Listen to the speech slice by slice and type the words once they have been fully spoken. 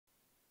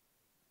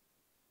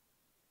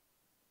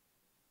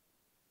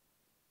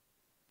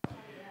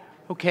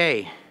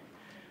Okay,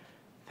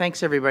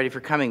 thanks everybody for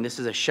coming. This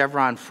is a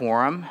Chevron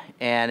forum,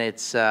 and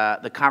it's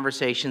the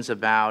conversations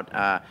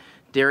about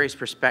various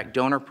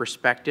donor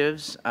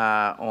perspectives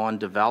on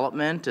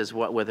development,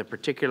 with a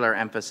particular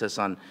emphasis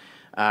on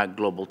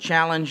global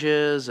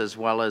challenges, as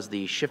well as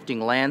the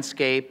shifting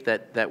landscape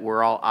that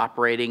we're all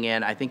operating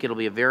in. I think it'll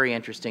be a very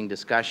interesting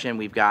discussion.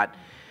 We've got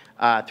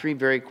three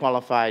very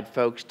qualified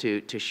folks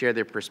to share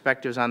their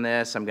perspectives on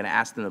this. I'm going to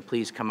ask them to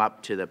please come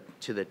up to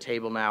the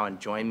table now and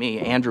join me.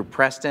 Andrew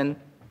Preston,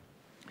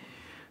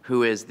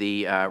 who is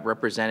the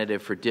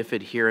representative for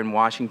DFID here in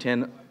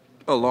Washington,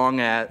 along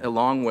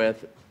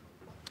with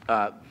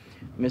Mr.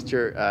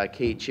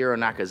 Keiichiro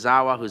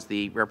Nakazawa, who's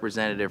the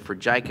representative for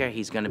JICA.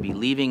 He's going to be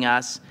leaving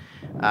us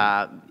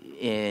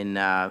in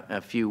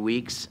a few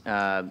weeks,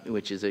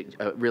 which is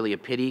really a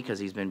pity because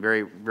he's been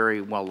very, very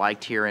well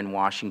liked here in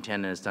Washington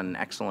and has done an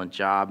excellent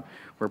job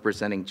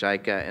representing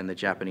JICA and the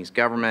Japanese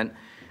government.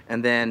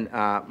 And then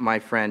my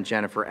friend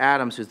Jennifer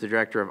Adams, who's the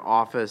director of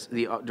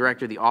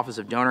the Office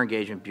of Donor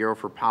Engagement, Bureau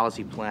for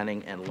Policy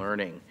Planning and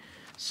Learning.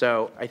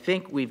 So I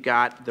think we've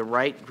got the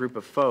right group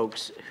of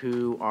folks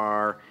who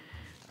are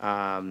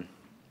I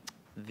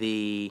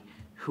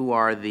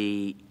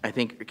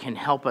think can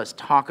help us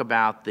talk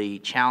about the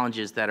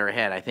challenges that are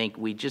ahead. I think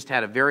we just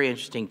had a very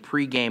interesting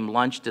pre-game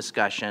lunch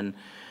discussion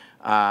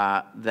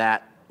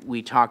that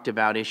we talked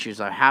about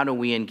issues of how do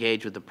we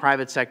engage with the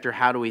private sector,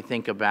 how do we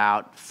think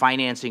about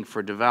financing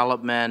for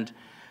development,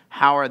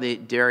 how are the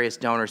various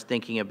donors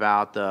thinking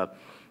about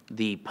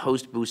the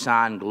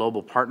post-Busan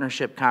global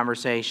partnership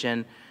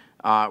conversation.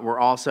 We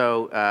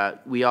also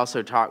want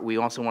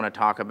to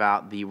talk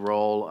about the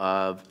role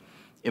of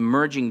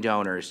emerging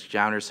donors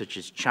such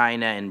as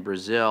China and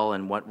Brazil,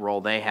 and what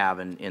role they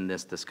have in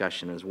this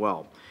discussion as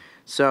well.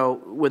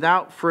 So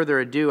without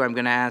further ado, I'm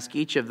going to ask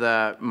each of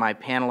my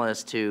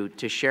panelists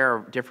to share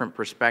a different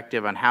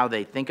perspective on how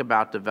they think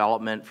about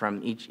development.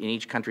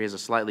 Each country has a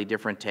slightly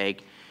different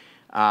take,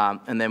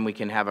 and then we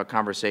can have a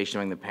conversation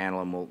among the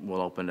panel, and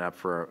we'll open it up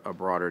for a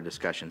broader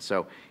discussion.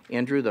 So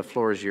Andrew, the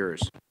floor is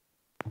yours.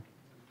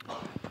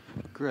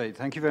 Great.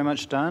 Thank you very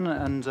much, Dan,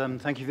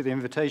 and thank you for the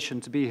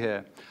invitation to be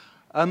here.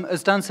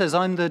 As Dan says,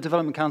 I'm the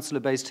development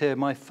counselor based here.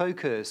 My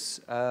focus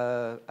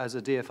as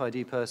a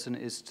DFID person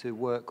is to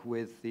work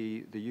with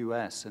the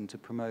US and to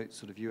promote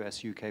sort of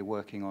US-UK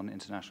working on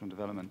international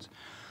development.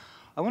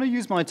 I want to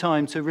use my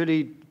time to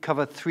really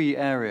cover three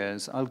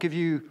areas. I'll give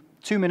you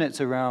 2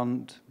 minutes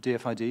around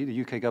DFID,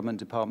 the UK Government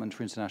Department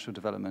for International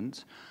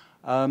Development,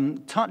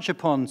 touch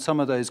upon some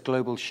of those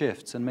global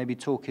shifts and maybe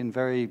talk in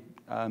very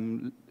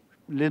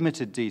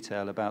limited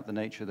detail about the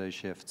nature of those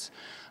shifts.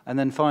 And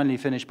then finally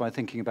finish by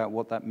thinking about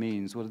what that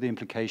means. What are the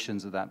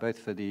implications of that, both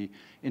for the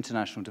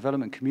international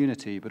development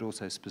community, but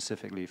also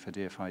specifically for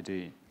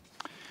DFID?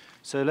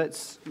 So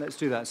let's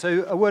do that.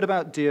 So a word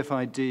about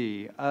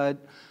DFID.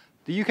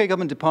 The UK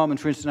Government Department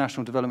for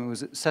International Development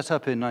was set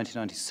up in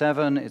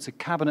 1997. It's a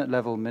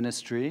cabinet-level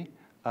ministry,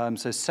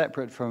 so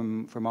separate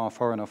from our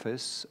Foreign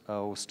Office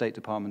or State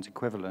Department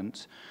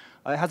equivalent.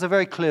 It has a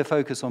very clear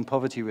focus on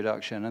poverty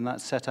reduction, and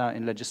that's set out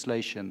in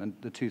legislation,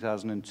 the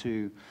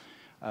 2002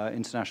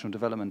 International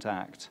Development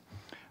Act.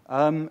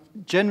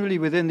 Generally,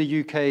 within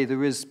the UK,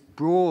 there is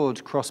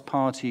broad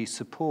cross-party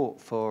support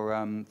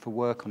for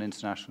work on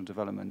international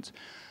development.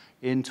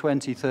 In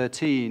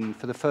 2013,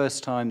 for the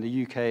first time,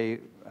 the UK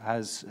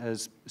has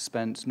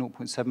spent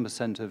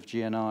 0.7% of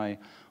GNI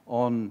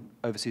on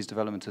overseas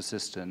development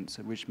assistance,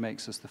 which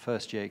makes us the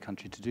first G8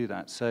 country to do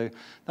that. So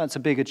that's a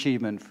big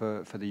achievement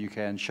for the UK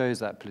and shows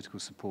that political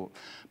support.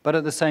 But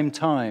at the same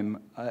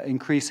time,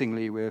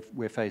 increasingly,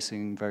 we're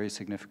facing very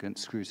significant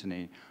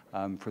scrutiny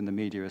from the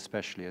media,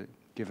 especially,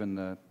 given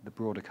the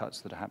broader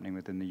cuts that are happening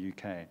within the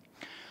UK.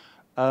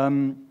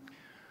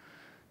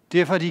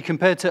 DFID,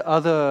 compared to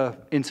other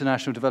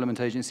international development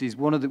agencies,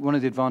 one of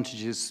the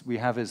advantages we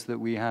have is that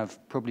we have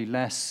probably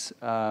less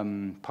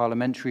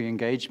parliamentary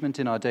engagement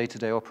in our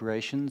day-to-day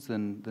operations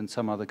than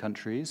some other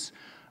countries,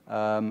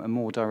 and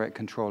more direct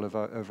control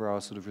over our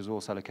sort of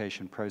resource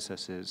allocation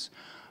processes.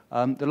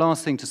 The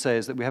last thing to say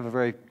is that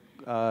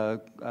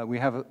we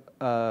have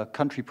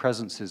country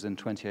presences in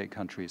 28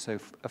 countries, so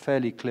a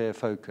fairly clear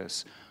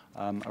focus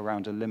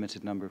around a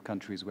limited number of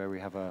countries where we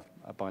have a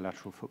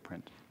bilateral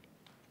footprint.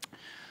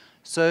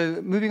 So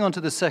moving on to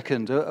the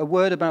second, a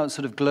word about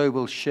sort of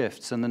global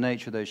shifts and the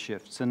nature of those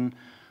shifts. And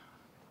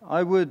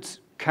I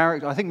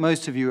think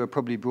most of you are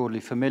probably broadly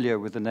familiar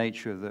with the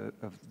nature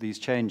of these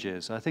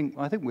changes. I think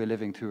we're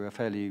living through a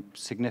fairly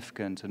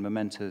significant and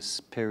momentous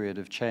period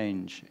of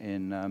change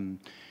in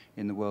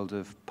the world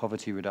of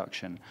poverty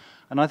reduction.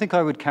 And I think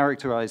I would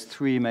characterize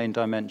three main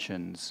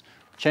dimensions: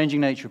 changing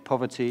nature of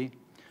poverty,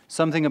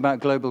 something about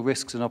global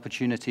risks and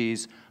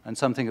opportunities, and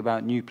something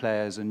about new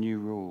players and new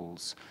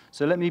rules.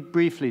 So let me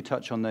briefly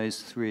touch on those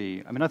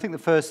three. I mean, I think the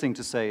first thing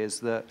to say is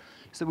that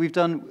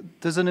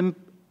there's an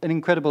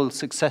incredible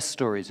success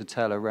story to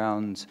tell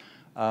around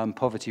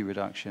poverty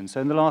reduction.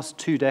 So in the last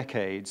 2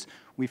 decades,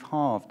 we've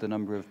halved the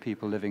number of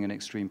people living in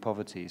extreme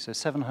poverty. So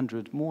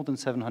more than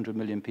 700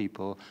 million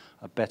people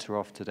are better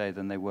off today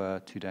than they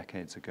were 2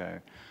 decades ago.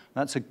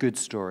 That's a good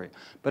story.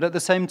 But at the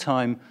same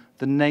time,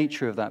 the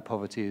nature of that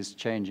poverty is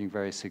changing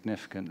very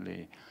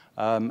significantly.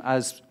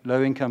 As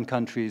low-income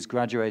countries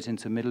graduate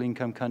into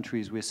middle-income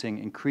countries, we're seeing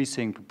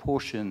increasing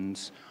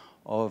proportions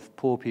of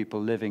poor people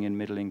living in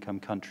middle-income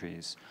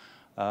countries.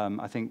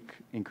 I think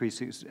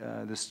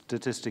the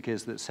statistic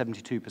is that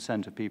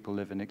 72% of people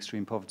live in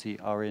extreme poverty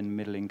are in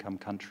middle-income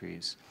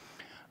countries.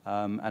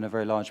 And a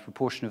very large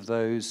proportion of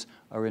those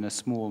are in a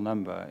small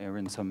number, are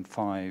in some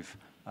 5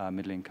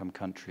 middle-income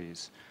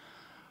countries.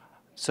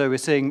 So we're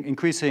seeing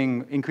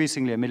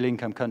increasingly a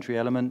middle-income country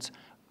element.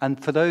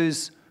 And for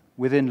those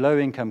within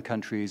low-income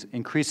countries,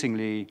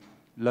 increasingly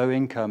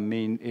low-income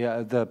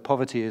the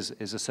poverty is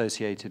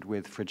associated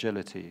with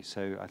fragility.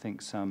 So I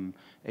think some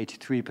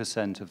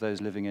 83% of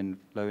those living in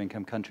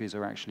low-income countries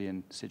are actually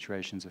in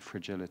situations of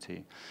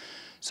fragility.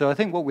 So I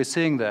think what we're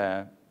seeing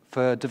there,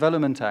 for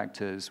development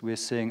actors, we're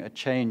seeing a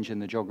change in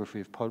the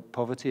geography of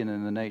poverty and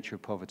in the nature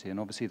of poverty. And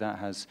obviously that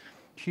has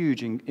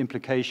huge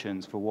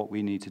implications for what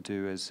we need to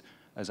do as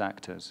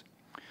actors.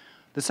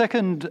 The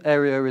second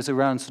area is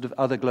around sort of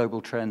other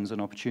global trends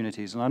and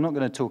opportunities, and I'm not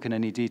going to talk in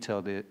any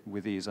detail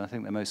with these. I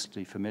think they're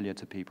mostly familiar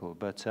to people,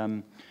 but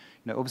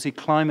obviously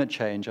climate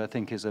change, I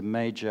think, is a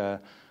major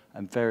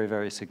and very,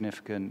 very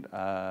significant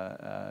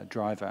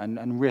driver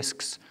and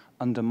risks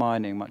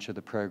undermining much of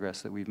the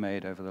progress that we've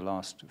made over the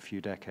last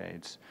few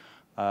decades.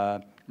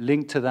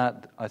 Linked to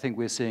that, I think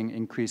we're seeing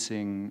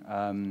increasing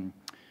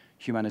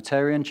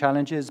humanitarian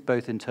challenges,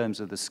 both in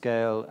terms of the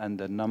scale and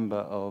the number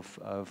of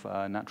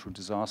natural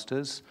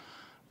disasters.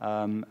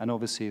 And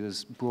obviously,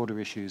 there's broader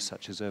issues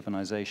such as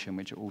urbanization,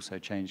 which are also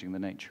changing the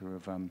nature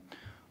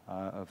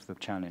of the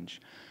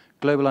challenge.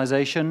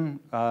 Globalization,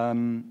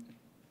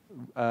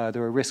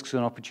 there are risks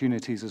and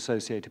opportunities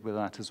associated with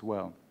that as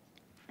well.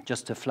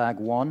 Just to flag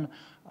one,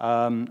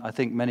 I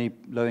think many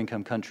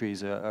low-income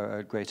countries are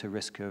at greater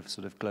risk of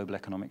sort of global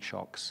economic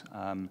shocks.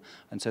 And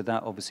so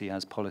that obviously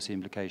has policy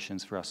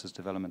implications for us as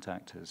development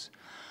actors.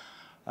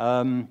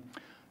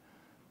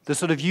 The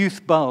sort of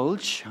youth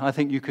bulge, I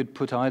think you could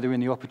put either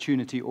in the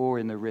opportunity or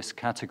in the risk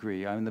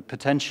category. I mean,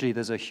 potentially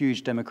there's a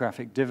huge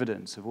demographic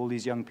dividends of all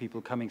these young people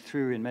coming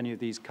through in many of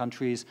these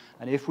countries,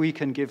 and if we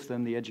can give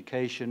them the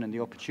education and the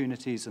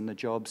opportunities and the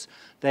jobs,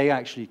 they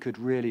actually could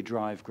really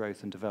drive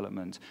growth and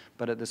development.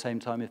 But at the same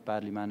time, if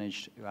badly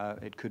managed,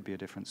 it could be a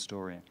different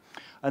story.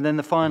 And then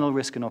the final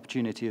risk and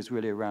opportunity is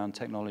really around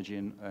technology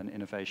and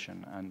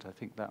innovation, and I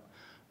think that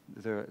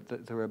there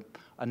are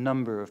a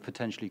number of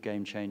potentially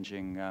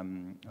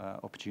game-changing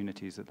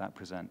opportunities that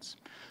presents.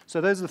 So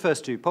those are the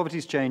first two.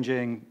 Poverty's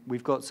changing.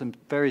 We've got some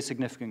very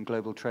significant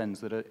global trends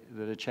that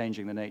are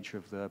changing the nature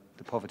of the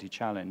poverty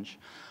challenge.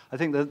 I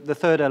think the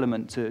third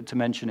element to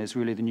mention is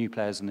really the new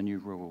players and the new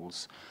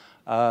rules.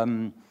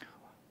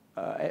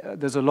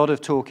 There's a lot of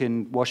talk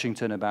in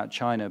Washington about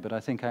China, but I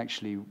think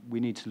actually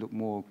we need to look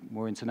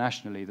more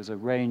internationally. There's a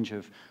range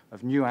of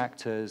new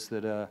actors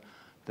that are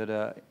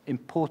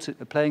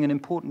playing an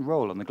important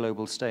role on the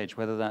global stage,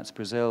 whether that's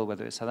Brazil,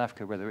 whether it's South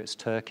Africa, whether it's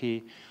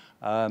Turkey.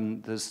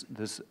 There's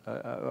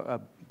a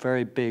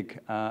very big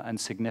and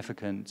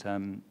significant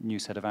new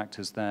set of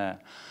actors there.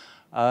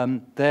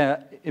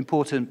 They're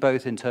important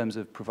both in terms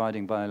of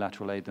providing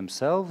bilateral aid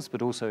themselves,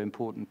 but also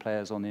important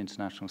players on the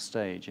international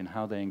stage in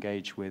how they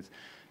engage with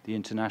the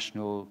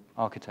international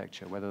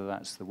architecture, whether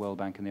that's the World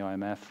Bank and the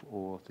IMF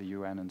or the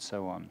UN and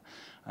so on.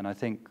 And I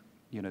think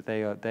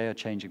they are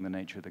changing the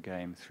nature of the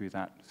game through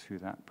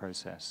that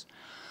process.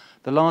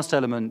 The last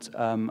element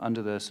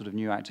under the sort of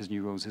new actors,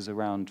 new rules is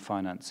around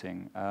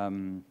financing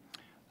and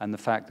the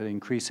fact that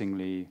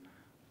increasingly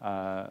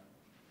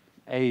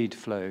aid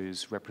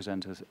flows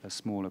represent a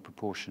smaller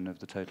proportion of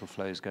the total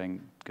flows going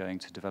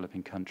to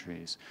developing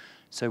countries.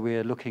 So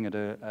we're looking at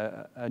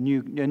a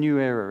new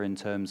era in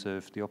terms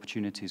of the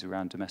opportunities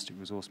around domestic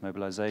resource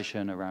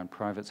mobilization, around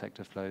private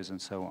sector flows,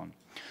 and so on.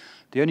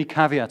 The only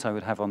caveat I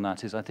would have on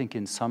that is I think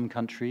in some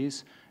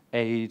countries,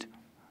 aid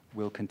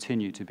will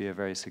continue to be a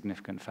very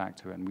significant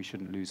factor, and we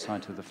shouldn't lose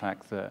sight of the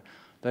fact that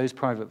those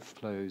private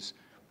flows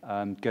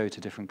go to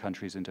different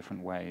countries in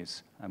different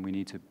ways, and we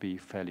need to be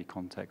fairly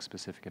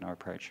context-specific in our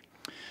approach.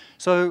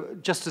 So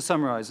just to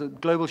summarize,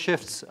 global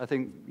shifts, I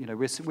think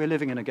we're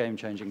living in a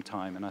game-changing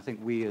time, and I think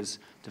we as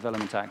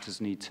development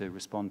actors need to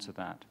respond to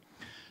that.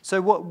 So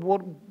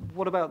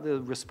what about the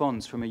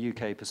response from a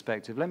UK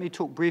perspective? Let me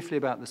talk briefly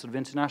about the sort of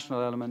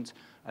international element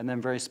and then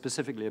very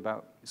specifically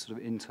about sort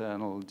of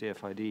internal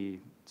DFID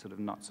sort of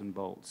nuts and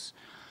bolts.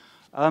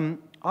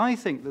 I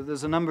think that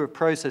there's a number of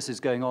processes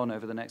going on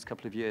over the next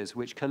couple of years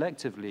which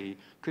collectively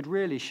could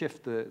really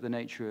shift the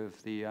nature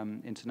of the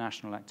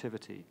international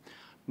activity.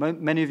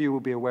 Many of you will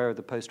be aware of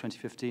the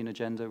post-2015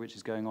 agenda, which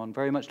is going on,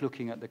 very much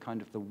looking at the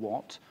kind of the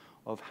what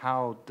of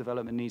how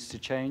development needs to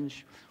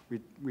change.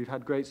 We've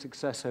had great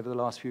success over the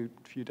last few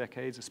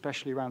decades,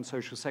 especially around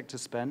social sector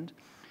spend.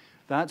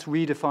 That's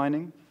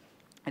redefining.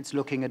 It's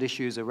looking at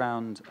issues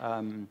around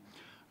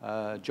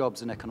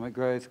jobs and economic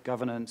growth,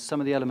 governance, some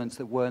of the elements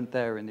that weren't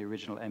there in the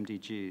original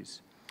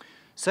MDGs.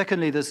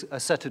 Secondly, there's a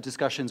set of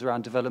discussions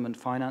around development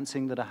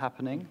financing that are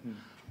happening,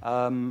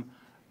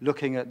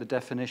 looking at the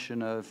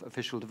definition of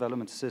official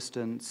development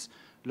assistance,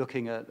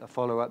 looking at a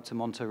follow-up to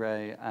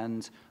Monterey,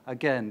 and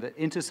again, that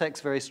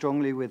intersects very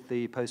strongly with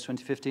the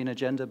post-2015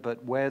 agenda,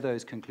 but where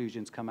those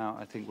conclusions come out,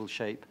 I think will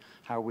shape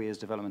how we as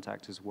development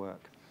actors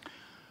work.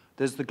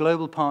 There's the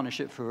Global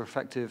Partnership for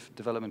Effective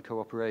Development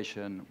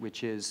Cooperation,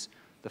 which is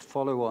the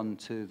follow-on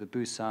to the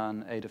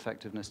Busan aid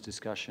effectiveness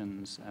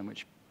discussions, and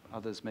which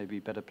others may be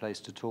better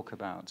placed to talk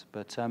about.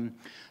 But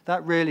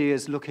that really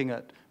is looking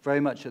at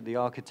very much at the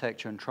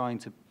architecture and trying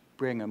to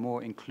bring a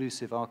more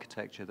inclusive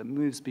architecture that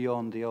moves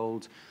beyond the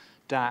old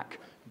DAC,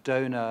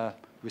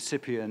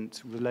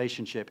 donor-recipient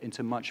relationship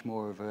into much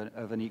more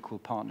of an equal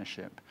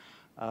partnership.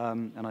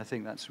 And I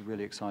think that's a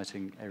really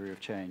exciting area of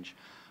change.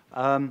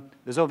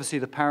 There's obviously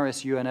the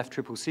Paris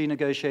UNFCCC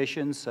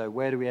negotiations, so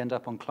where do we end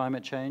up on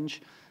climate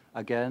change?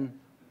 Again,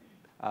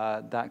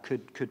 that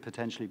could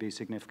potentially be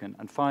significant.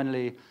 And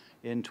finally,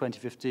 in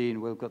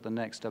 2015, we've got the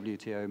next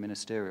WTO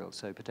ministerial,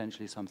 so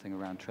potentially something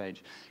around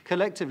trade.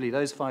 Collectively,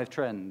 those 5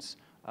 trends,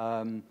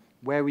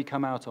 where we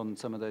come out on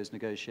some of those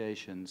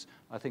negotiations,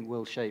 I think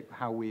will shape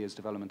how we as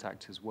development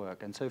actors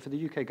work. And so for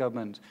the UK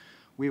government,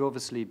 we've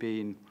obviously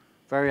been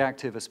very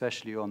active,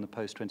 especially on the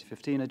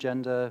post-2015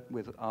 agenda,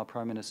 with our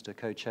Prime Minister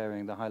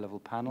co-chairing the high-level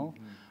panel.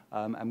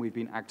 And we've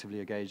been actively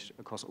engaged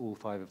across all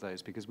 5 of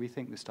those because we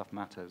think this stuff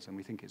matters and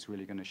we think it's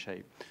really going to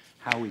shape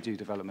how we do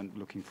development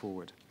looking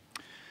forward.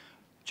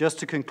 Just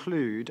to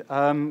conclude,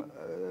 so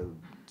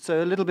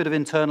a little bit of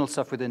internal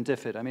stuff within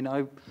DFID. I mean,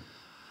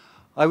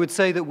 I would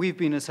say that we've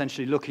been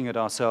essentially looking at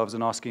ourselves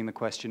and asking the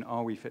question,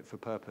 are we fit for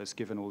purpose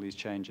given all these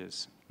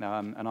changes?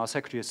 And our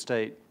Secretary of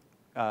State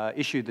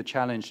issued the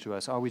challenge to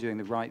us, are we doing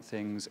the right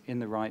things in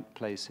the right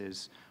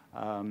places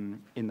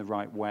in the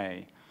right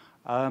way?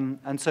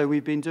 And so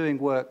we've been doing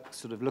work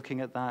sort of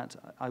looking at that.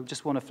 I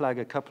just want to flag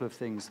a couple of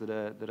things that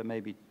are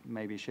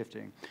maybe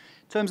shifting.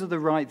 In terms of the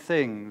right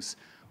things,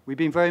 we've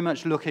been very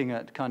much looking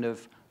at kind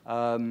of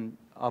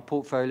our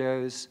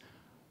portfolios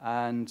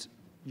and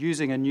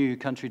using a new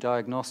country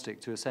diagnostic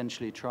to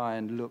essentially try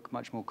and look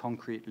much more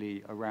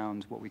concretely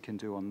around what we can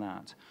do on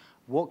that.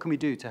 What can we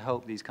do to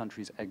help these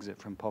countries exit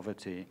from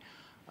poverty?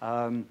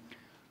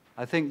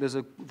 I think there's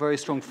a very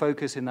strong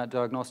focus in that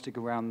diagnostic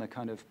around the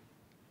kind of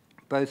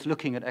both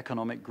looking at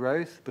economic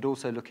growth, but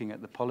also looking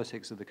at the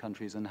politics of the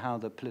countries and how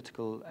the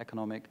political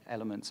economic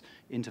elements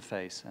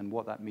interface and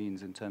what that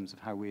means in terms of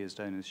how we as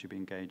donors should be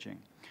engaging.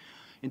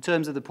 In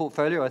terms of the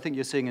portfolio, I think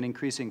you're seeing an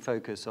increasing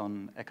focus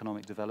on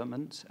economic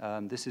development.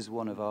 This is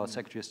one of our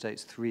Secretary of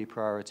State's 3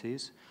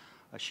 priorities.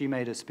 She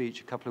made a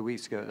speech a couple of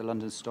weeks ago at the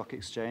London Stock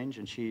Exchange,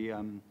 and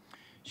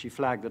she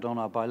flagged that on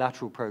our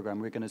bilateral program,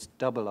 we're going to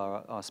double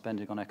our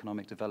spending on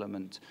economic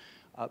development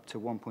up to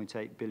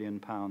 £1.8 billion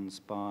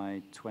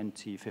by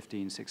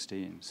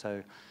 2015-16.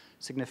 So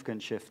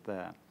significant shift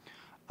there.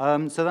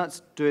 So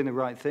that's doing the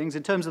right things.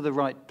 In terms of the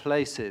right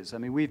places, I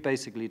mean, we've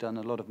basically done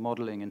a lot of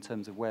modeling in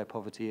terms of where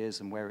poverty is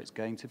and where it's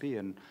going to be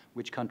and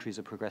which countries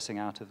are progressing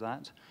out of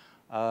that.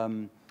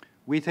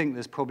 We think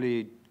there's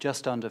probably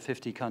just under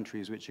 50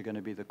 countries which are going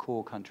to be the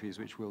core countries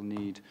which will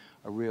need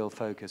a real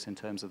focus in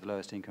terms of the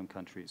lowest income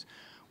countries.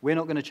 We're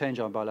not going to change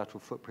our bilateral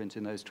footprint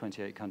in those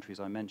 28 countries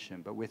I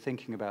mentioned, but we're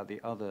thinking about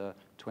the other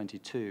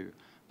 22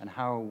 and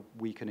how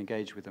we can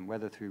engage with them,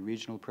 whether through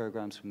regional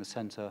programs from the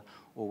center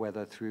or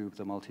whether through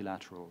the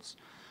multilaterals.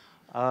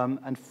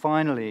 And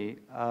finally,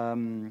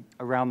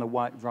 around the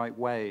right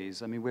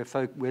ways, I mean,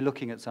 we're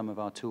looking at some of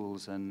our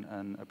tools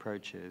and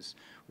approaches.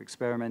 We're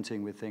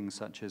experimenting with things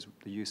such as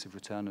the use of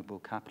returnable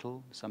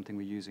capital, something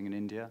we're using in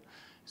India.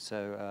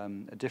 So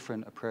a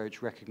different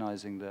approach,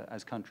 recognizing that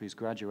as countries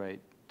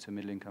graduate to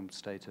middle income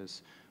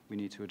status, we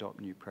need to adopt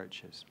new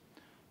approaches.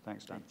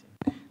 Thanks, Dan.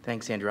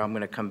 Thanks, Andrew. I'm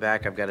going to come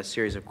back. I've got a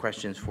series of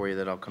questions for you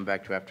that I'll come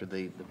back to after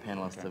the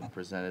panelists have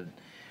presented.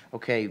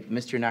 Okay,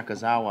 Mr.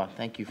 Nakazawa,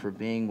 thank you for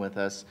being with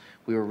us.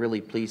 We were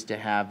really pleased to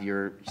have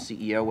your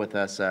CEO with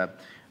us a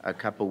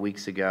couple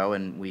weeks ago,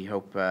 and we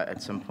hope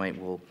at some point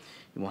we'll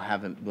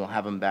have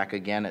him back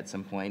again at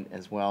some point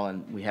as well.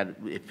 And we had,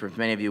 for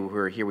many of you who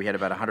were here, we had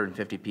about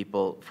 150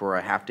 people for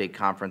a half-day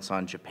conference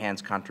on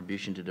Japan's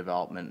contribution to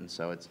development, and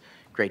so it's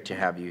great to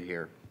have you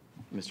here,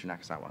 Mr.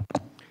 Nakazawa.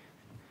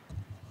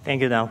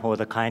 Thank you, Dan, for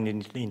the kind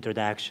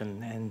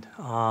introduction. And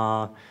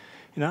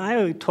I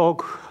will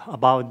talk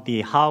about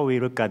how we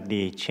look at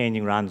the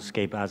changing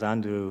landscape as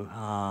Andrew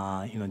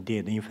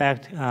did. In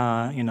fact,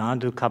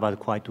 Andrew covered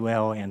quite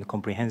well and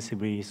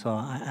comprehensively. So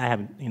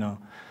I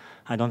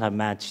don't have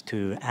much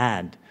to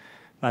add.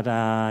 But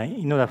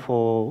in order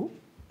for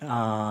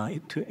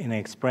to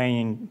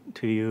explain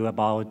to you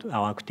about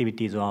our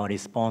activities or our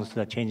response to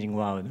the changing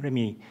world, let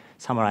me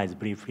summarize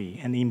briefly.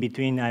 And in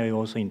between, I will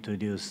also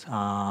introduce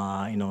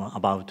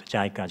about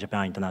JICA,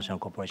 Japan International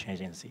Cooperation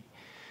Agency.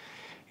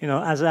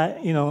 As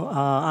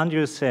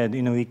Andrew said,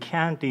 we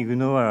can't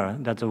ignore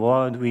that the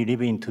world we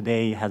live in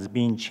today has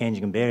been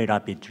changing very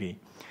rapidly.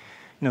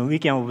 we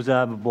can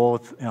observe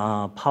both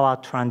power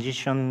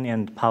transition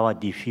and power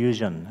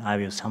diffusion. I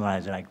will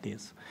summarize like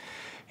this.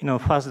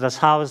 First, the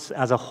South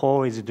as a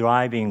whole is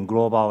driving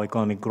global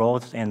economic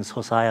growth and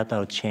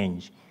societal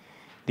change.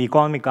 The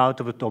economic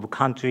output of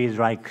countries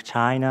like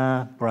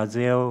China,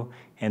 Brazil,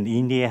 and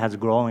India has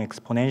grown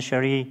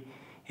exponentially,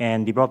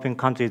 and developing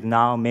countries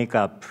now make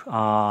up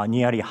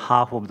nearly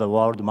half of the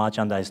world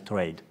merchandise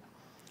trade.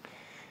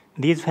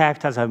 These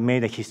factors have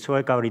made a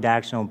historical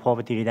reduction of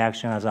poverty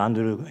reduction, as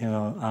Andrew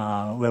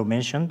well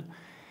mentioned,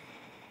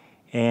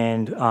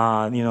 and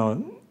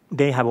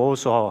they have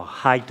also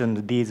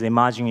heightened these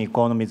emerging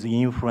economies'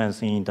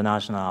 influence in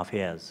international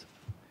affairs.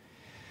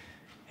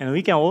 And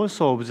we can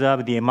also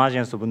observe the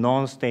emergence of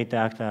non-state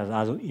actors,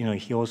 as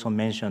he also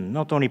mentioned,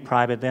 not only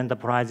private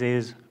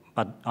enterprises,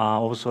 but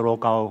also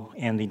local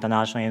and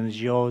international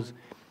NGOs,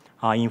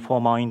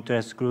 informal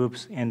interest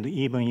groups, and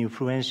even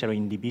influential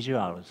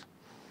individuals.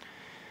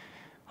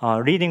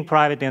 Leading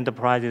private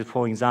enterprises,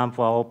 for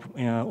example,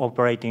 are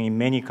operating in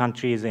many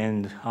countries,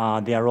 and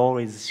their role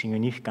is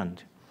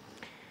significant.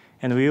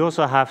 And we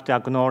also have to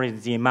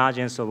acknowledge the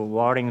emergence of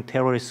warring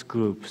terrorist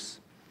groups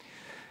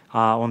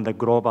on the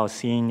global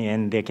scene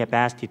and their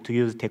capacity to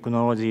use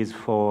technologies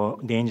for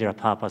dangerous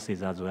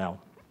purposes as well.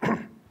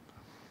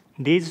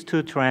 These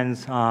two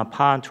trends,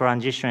 power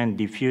transition and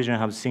diffusion,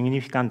 have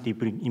significant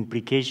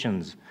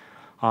implications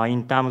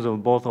in terms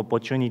of both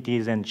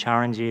opportunities and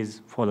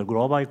challenges for the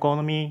global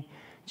economy,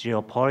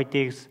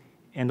 geopolitics,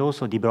 and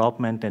also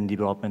development and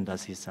development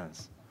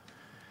assistance.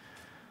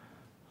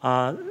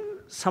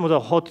 Some of the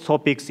hot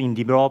topics in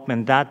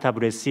development that have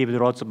received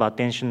lots of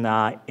attention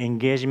are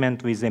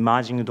engagement with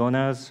emerging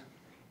donors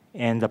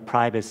and the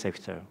private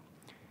sector.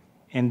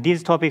 And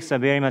these topics are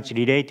very much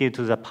related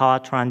to the power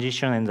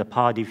transition and the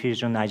power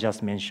diffusion I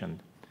just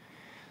mentioned.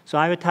 So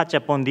I will touch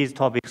upon these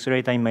topics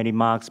later in my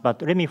remarks, but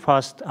let me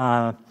first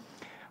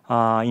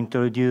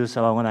introduce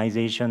our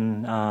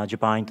organization,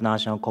 Japan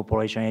International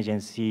Cooperation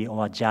Agency,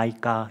 or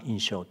JICA in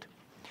short.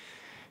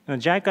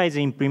 JICA is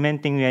an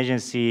implementing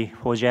agency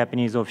for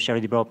Japanese official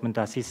development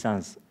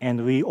assistance,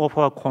 and we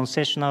offer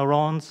concessional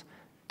loans,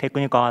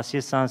 technical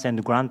assistance,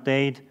 and grant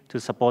aid to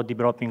support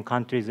developing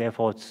countries'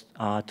 efforts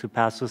to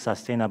pursue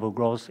sustainable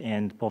growth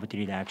and poverty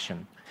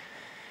reduction.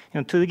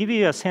 To give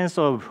you a sense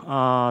of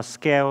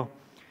scale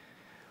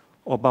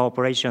of our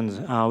operations,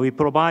 we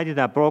provided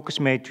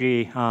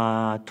approximately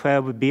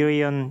 $12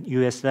 billion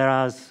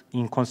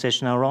in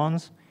concessional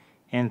loans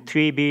and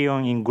 $3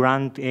 billion in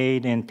grant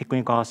aid and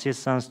technical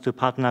assistance to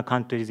partner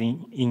countries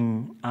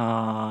in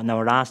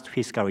our last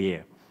fiscal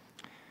year.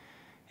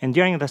 And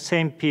during the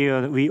same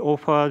period, we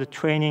offered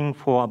training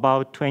for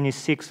about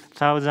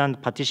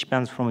 26,000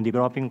 participants from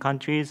developing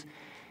countries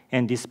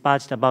and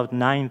dispatched about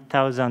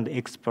 9,000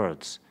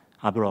 experts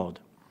abroad.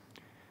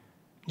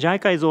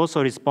 JICA is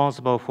also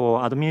responsible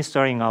for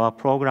administering our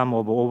program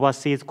of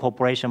overseas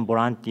cooperation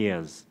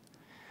volunteers.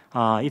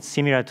 It's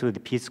similar to the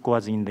Peace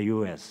Corps in the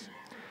US.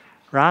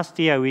 Last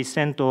year, we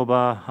sent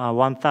over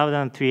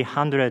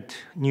 1,300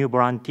 new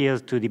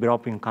volunteers to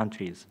developing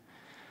countries.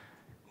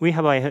 We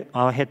have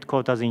our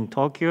headquarters in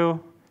Tokyo,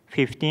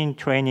 15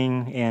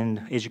 training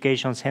and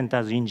education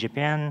centers in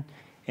Japan,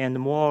 and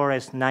more or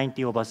less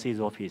 90 overseas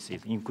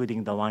offices,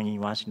 including the one in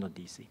Washington,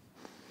 D.C.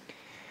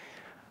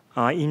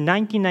 In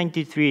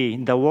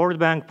 1993, the World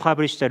Bank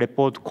published a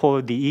report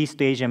called the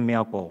East Asian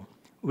Miracle,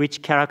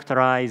 which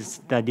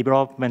characterized the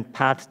development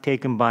path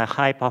taken by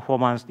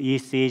high-performance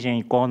East Asian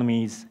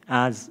economies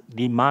as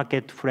the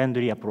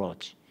market-friendly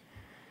approach.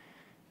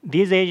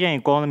 These Asian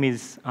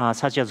economies,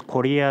 such as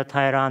Korea,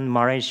 Thailand,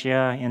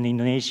 Malaysia, and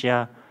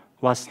Indonesia,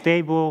 were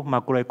stable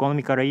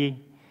macroeconomically,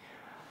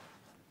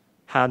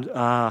 had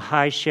a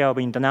high share of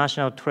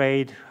international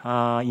trade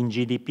in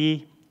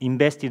GDP,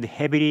 invested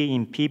heavily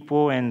in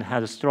people, and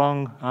had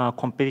strong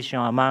competition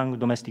among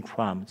domestic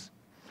firms.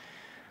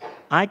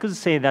 I could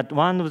say that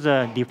one of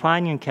the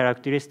defining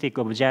characteristics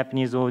of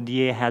Japanese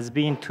ODA has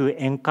been to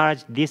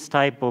encourage this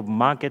type of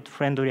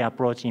market-friendly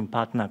approach in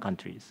partner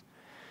countries,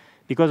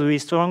 because we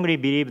strongly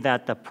believe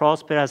that the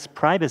prosperous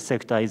private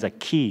sector is a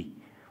key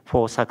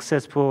for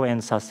successful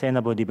and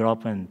sustainable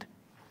development.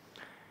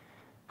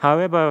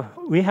 However,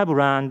 we have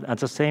learned at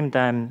the same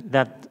time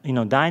that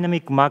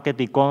dynamic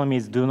market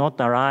economies do not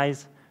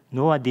arise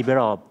nor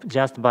develop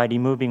just by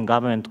removing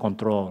government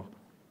control.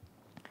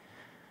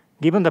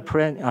 Given the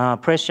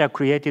pressure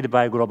created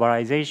by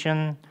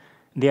globalization,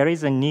 there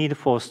is a need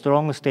for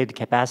strong state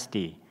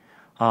capacity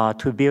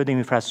to build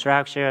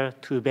infrastructure,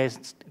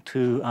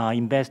 to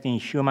invest in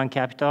human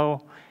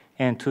capital,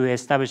 and to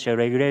establish a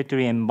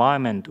regulatory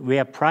environment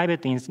where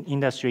private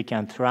industry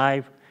can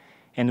thrive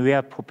and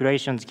where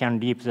populations can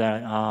reap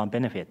the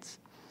benefits.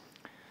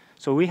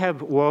 So we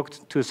have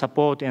worked to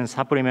support and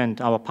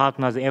supplement our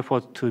partners'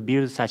 efforts to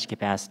build such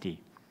capacity.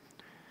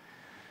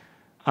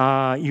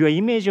 Your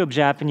image of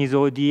Japanese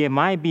ODA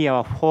might be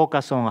our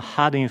focus on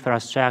hard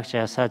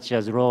infrastructure such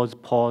as roads,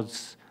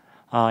 ports,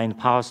 and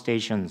power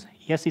stations.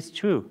 Yes, it's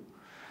true.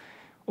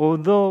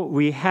 Although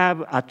we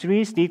have at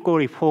least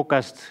equally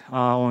focused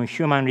on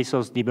human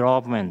resource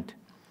development,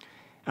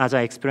 as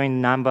I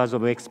explained, numbers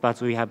of experts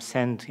we have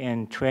sent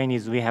and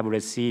trainees we have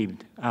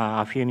received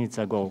a few minutes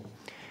ago.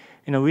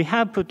 We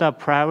have put a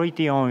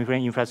priority on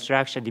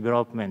infrastructure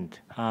development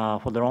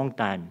for the long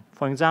time.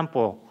 For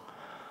example,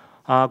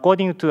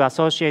 according to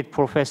Associate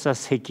Professor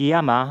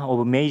Sekiyama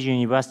of Meiji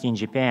University in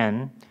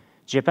Japan,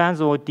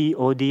 Japan's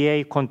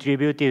ODA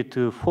contributed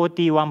to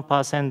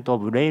 41%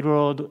 of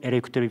railroad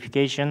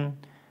electrification,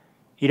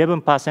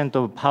 11%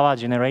 of power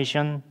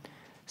generation,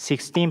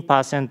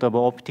 16% of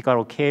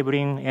optical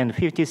cabling, and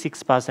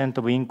 56%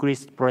 of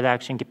increased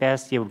production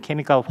capacity of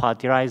chemical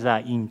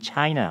fertilizer in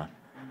China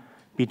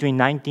between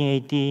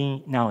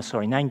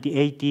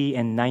 1980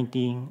 and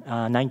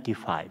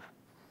 1995.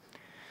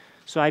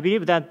 So I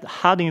believe that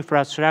hard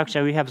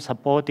infrastructure we have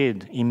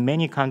supported in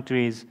many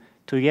countries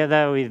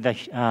together with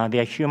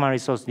their human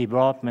resource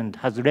development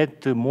has led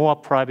to more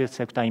private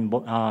sector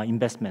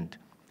investment.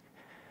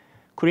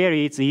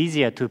 Clearly, it's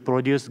easier to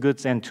produce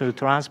goods and to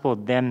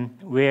transport them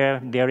where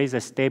there is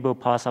a stable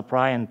power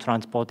supply and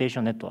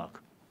transportation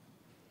network.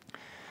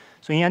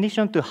 So in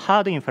addition to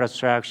hard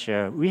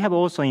infrastructure, we have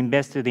also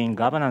invested in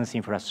governance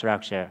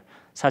infrastructure,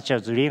 such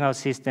as legal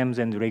systems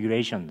and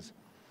regulations.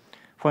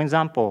 For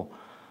example,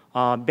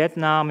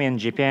 Vietnam and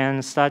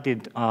Japan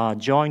started a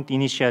joint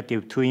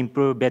initiative to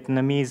improve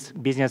Vietnamese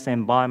business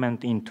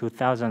environment in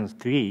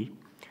 2003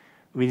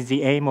 with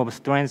the aim of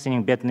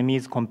strengthening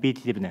Vietnamese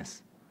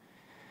competitiveness.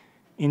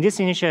 In this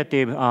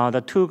initiative,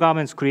 the two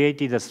governments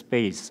created a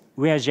space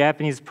where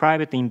Japanese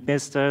private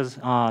investors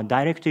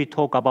directly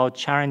talk about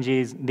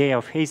challenges they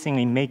are facing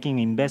in making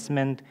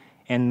investment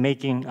and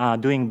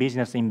doing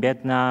business in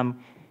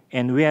Vietnam,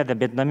 and where the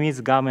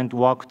Vietnamese government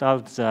worked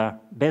out the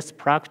best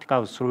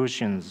practical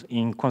solutions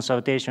in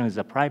consultation with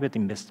the private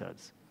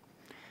investors.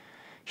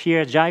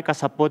 Here, JICA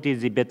supported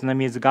the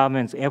Vietnamese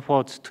government's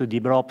efforts to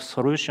develop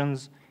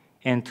solutions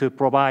and to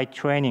provide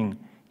training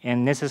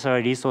and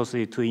necessary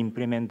resources to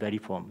implement the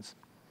reforms.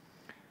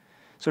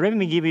 So let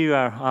me give you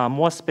a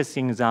more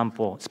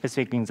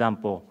specific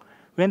example.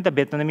 When the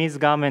Vietnamese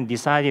government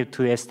decided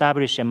to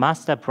establish a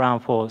master plan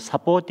for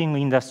supporting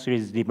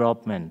industry's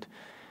development,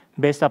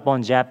 based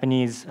upon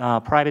Japanese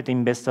private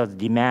investors'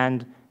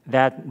 demand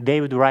that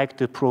they would like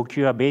to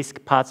procure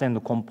basic parts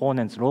and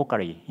components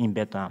locally in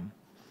Vietnam,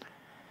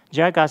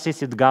 JICA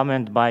assisted the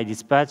government by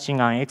dispatching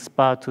an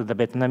expert to the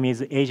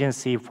Vietnamese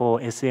Agency for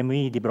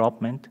SME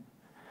Development.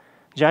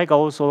 JICA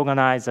also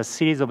organized a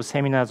series of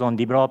seminars on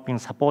developing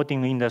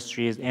supporting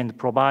industries and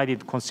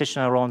provided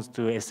concessional loans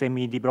to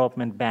SME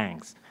development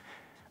banks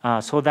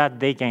so that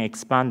they can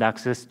expand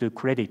access to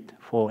credit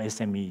for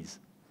SMEs.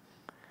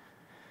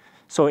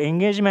 So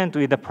engagement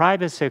with the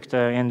private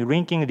sector and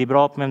linking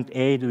development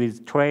aid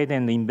with trade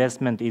and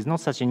investment is not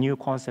such a new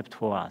concept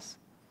for us.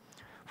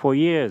 For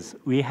years,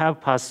 we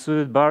have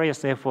pursued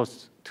various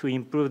efforts to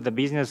improve the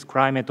business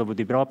climate of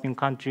developing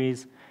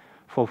countries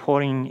for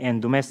foreign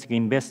and domestic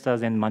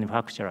investors and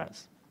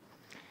manufacturers.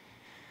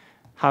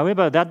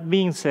 However, that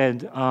being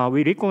said,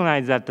 we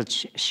recognize that the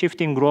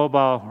shifting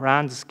global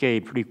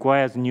landscape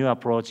requires new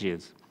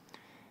approaches.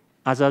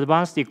 As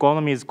advanced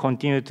economies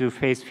continue to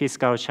face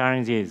fiscal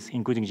challenges,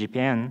 including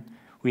Japan,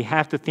 we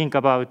have to think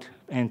about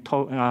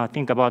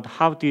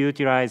how to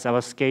utilize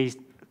our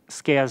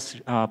scarce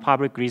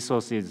public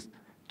resources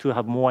to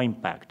have more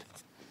impact.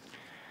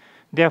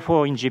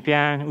 Therefore, in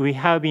Japan, we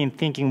have been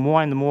thinking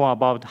more and more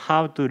about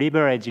how to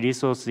leverage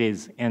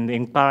resources and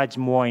encourage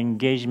more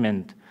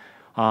engagement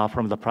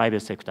from the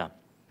private sector.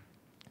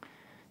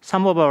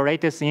 Some of our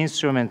latest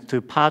instruments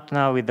to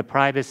partner with the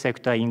private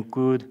sector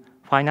include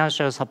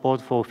financial support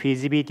for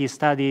feasibility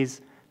studies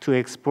to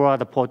explore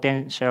the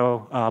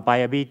potential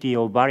viability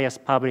of various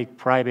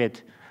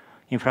public-private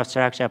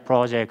infrastructure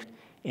projects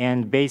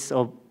and base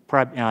of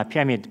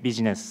pyramid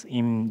business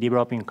in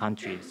developing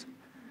countries.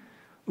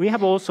 We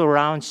have also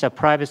launched a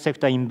private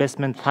sector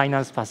investment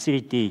finance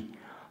facility,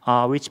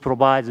 which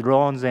provides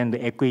loans and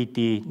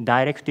equity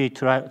directly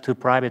to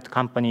private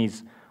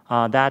companies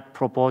that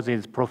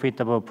proposes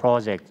profitable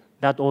projects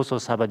that also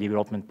serve a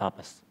development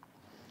purpose.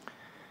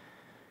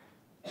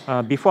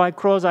 Before I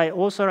close, I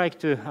also like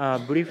to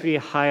briefly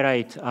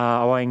highlight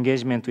our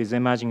engagement with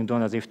emerging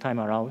donors, if time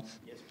allows.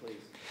 Yes, please.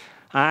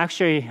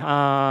 Actually,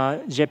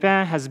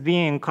 Japan has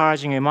been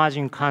encouraging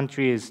emerging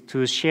countries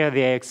to share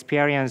their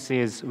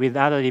experiences with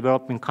other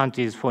developing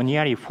countries for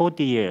nearly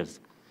 40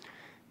 years.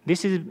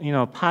 This is,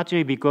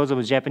 partly because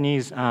of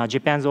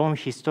Japan's own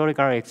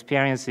historical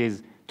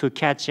experiences to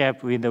catch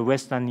up with the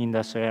Western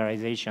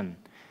industrialization.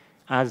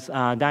 As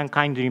Dan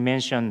kindly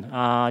mentioned,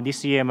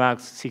 this year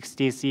marks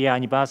 60th year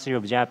anniversary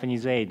of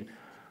Japanese aid,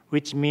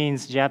 which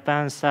means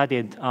Japan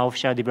started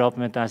offshore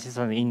development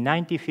assistance in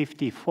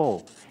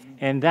 1954.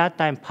 And that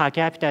time, per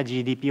capita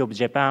GDP of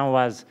Japan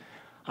was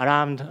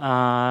around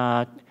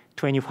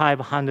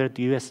 2,500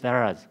 US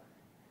dollars.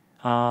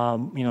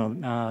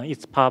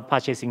 It's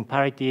purchasing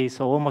parity,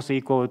 so almost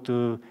equal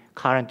to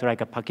current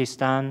like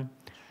Pakistan.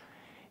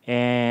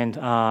 And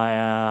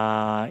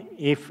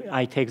if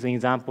I take the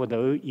example,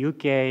 the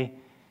UK,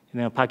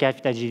 per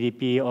capita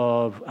GDP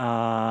of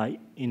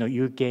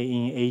UK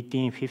in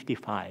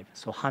 1855,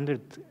 so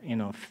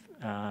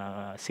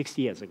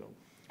 60 years ago.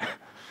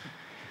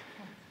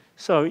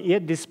 So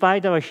yet,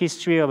 despite our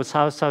history of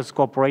South-South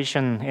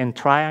cooperation and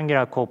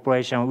triangular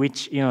cooperation,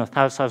 which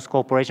South-South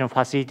cooperation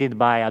facilitated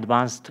by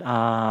advanced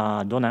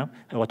donor,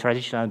 or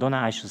traditional donor,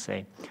 I should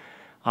say,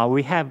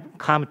 we have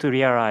come to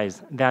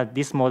realize that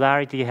this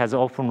modality has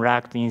often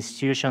lacked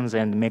institutions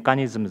and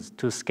mechanisms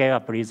to scale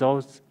up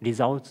results.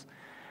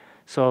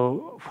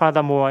 So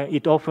furthermore,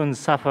 it often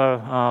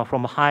suffers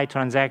from high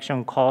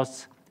transaction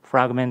costs,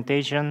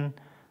 fragmentation,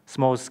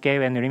 small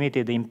scale, and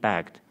limited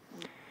impact.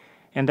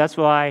 And that's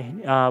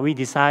why we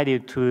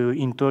decided to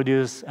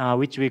introduce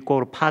which we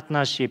call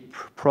partnership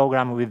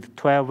program with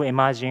 12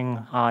 emerging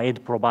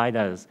aid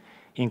providers,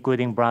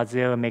 including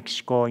Brazil,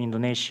 Mexico,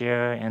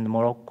 Indonesia, and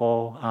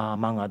Morocco,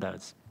 among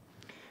others.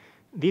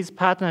 These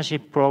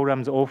partnership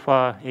programs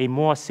offer a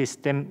more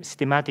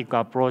systematic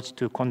approach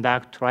to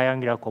conduct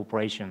triangular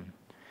cooperation.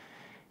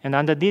 And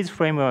under these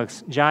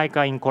frameworks,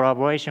 JICA, in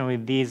collaboration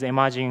with these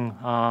emerging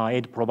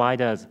aid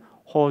providers,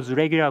 holds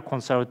regular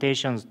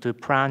consultations to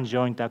plan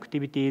joint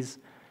activities,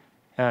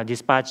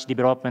 dispatch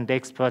development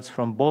experts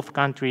from both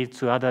countries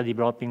to other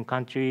developing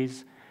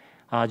countries,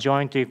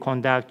 jointly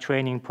conduct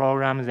training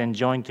programs, and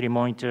jointly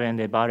monitor and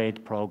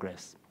evaluate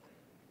progress.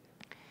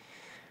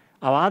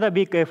 Our other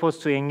big efforts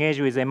to engage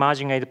with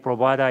emerging aid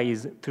provider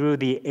is through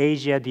the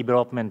Asia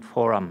Development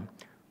Forum,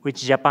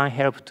 which Japan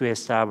helped to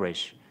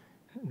establish.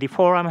 The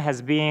forum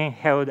has been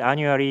held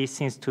annually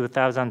since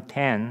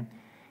 2010,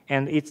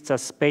 and it's a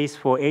space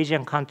for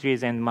Asian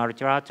countries and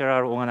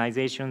multilateral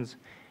organizations,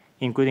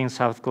 including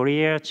South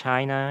Korea,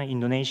 China,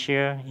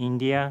 Indonesia,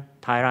 India,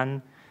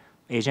 Thailand,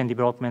 Asian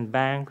Development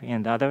Bank,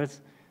 and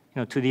others,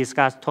 to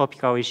discuss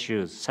topical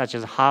issues such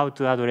as how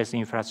to address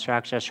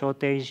infrastructure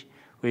shortage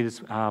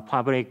with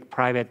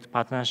public-private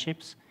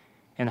partnerships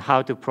and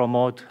how to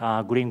promote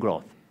green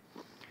growth.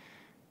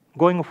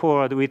 Going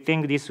forward, we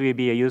think this will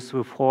be a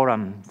useful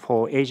forum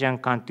for Asian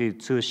countries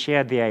to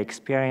share their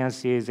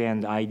experiences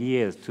and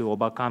ideas to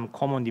overcome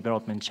common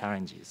development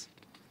challenges.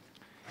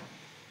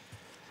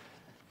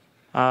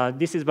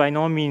 This is by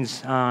no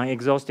means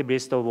exhaustive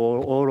list of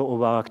all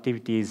of our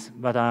activities,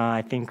 but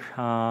I think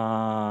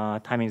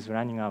time is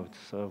running out,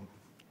 so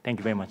thank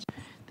you very much.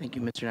 Thank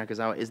you, Mr.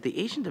 Nakazawa. Is the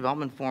Asian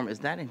Development Forum, is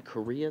that in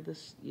Korea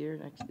this year?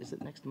 Is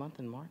it next month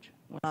in March?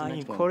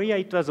 In Korea,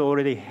 it was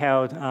already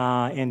held,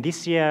 and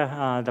this year,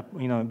 the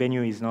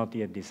venue is not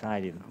yet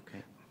decided.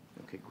 Okay,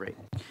 okay, great.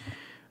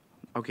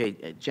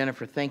 Okay,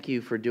 Jennifer, thank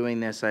you for doing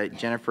this.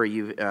 Jennifer,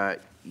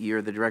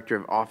 you're the Director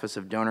of Office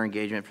of Donor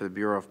Engagement for the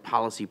Bureau of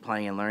Policy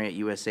Planning and Learning at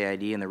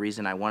USAID, and the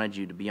reason I wanted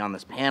you to be on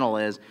this panel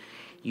is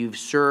you've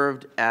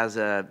served as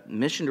a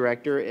mission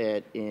director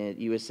at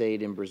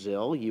USAID in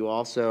Brazil. You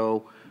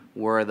also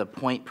were the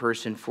point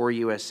person for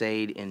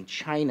USAID in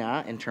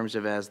China in terms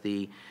of as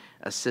the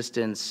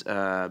assistance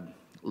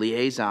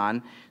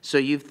liaison. So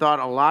you've thought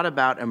a lot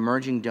about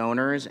emerging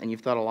donors, and you've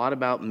thought a lot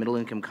about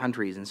middle-income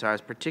countries. And so I was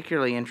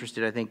particularly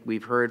interested, I think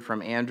we've heard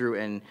from Andrew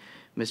and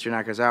Mr.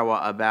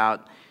 Nakazawa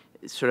about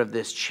sort of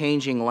this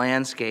changing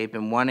landscape,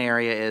 and one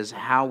area is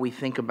how we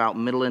think about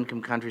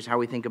middle-income countries, how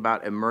we think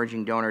about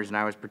emerging donors, and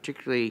I was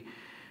particularly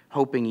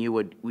hoping you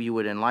would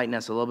enlighten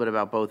us a little bit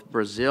about both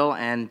Brazil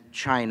and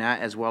China,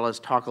 as well as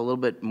talk a little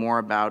bit more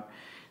about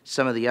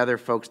some of the other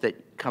folks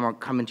that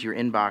come into your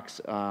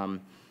inbox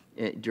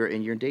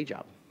in your day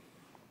job.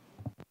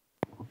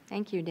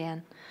 Thank you,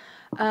 Dan.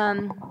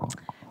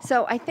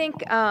 So I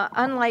think,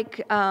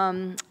 unlike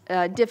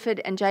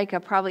DFID and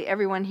JICA, probably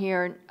everyone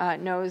here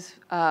knows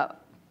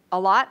a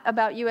lot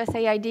about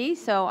USAID,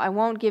 so I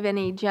won't give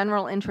any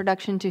general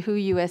introduction to who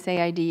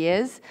USAID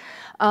is.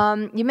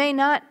 You may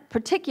not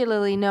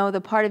particularly know the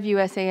part of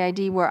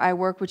USAID where I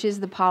work, which is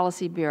the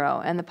Policy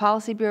Bureau, and the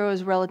Policy Bureau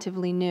is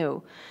relatively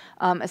new,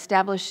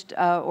 established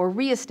or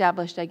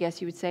reestablished, I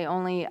guess you would say,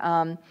 only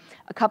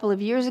a couple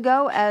of years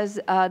ago as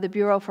the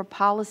Bureau for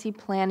Policy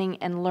Planning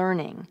and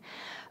Learning.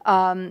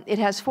 It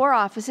has 4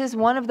 offices.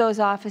 One of those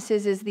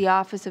offices is the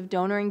Office of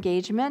Donor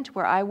Engagement,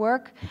 where I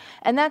work,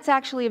 and that's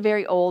actually a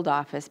very old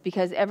office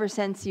because ever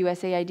since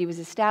USAID was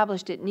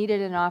established, it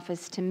needed an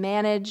office to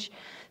manage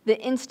the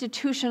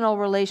institutional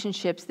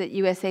relationships that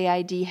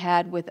USAID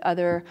had with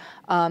other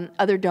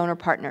donor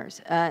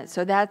partners.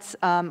 So that's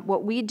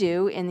what we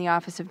do in the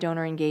Office of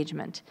Donor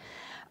Engagement.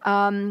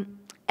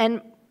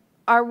 And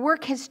our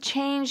work has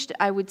changed,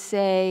 I would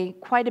say,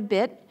 quite a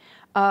bit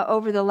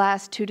over the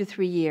last 2 to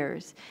 3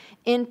 years,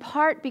 in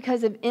part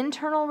because of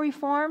internal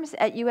reforms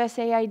at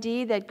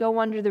USAID that go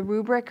under the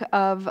rubric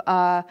of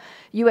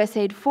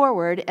USAID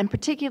Forward, and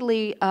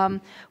particularly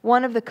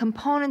one of the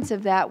components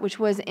of that, which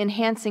was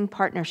enhancing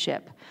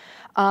partnership.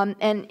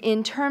 And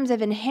in terms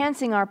of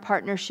enhancing our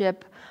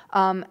partnership,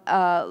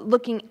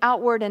 looking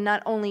outward and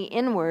not only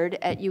inward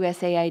at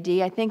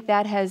USAID, I think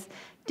that has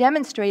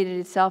demonstrated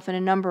itself in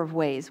a number of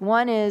ways.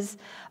 One is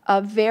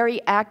a very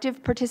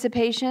active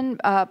participation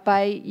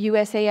by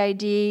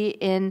USAID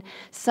in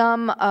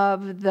some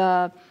of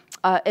the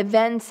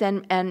events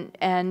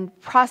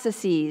and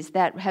processes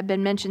that have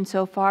been mentioned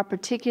so far,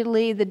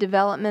 particularly the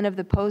development of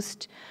the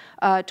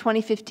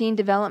 2015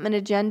 development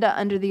agenda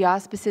under the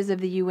auspices of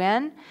the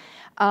UN.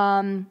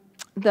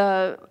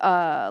 The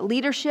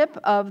leadership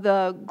of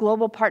the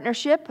Global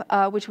Partnership,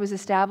 which was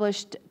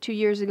established 2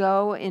 years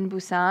ago in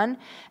Busan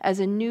as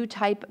a new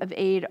type of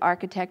aid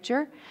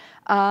architecture,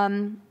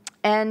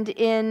 and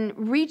in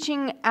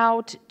reaching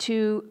out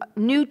to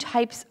new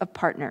types of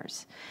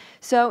partners.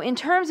 So in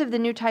terms of the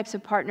new types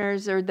of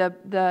partners, or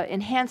the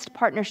enhanced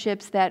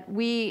partnerships that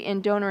we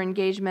in donor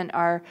engagement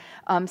are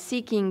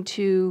seeking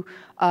to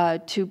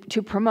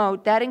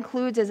promote, that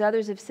includes, as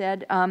others have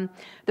said,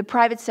 the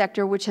private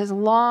sector, which has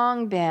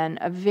long been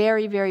a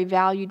very, very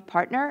valued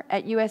partner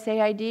at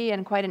USAID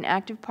and quite an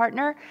active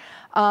partner.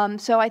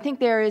 So I think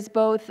there is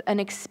both an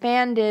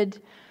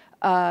expanded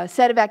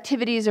set of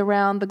activities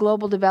around the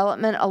Global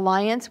Development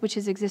Alliance, which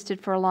has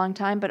existed for a long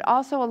time, but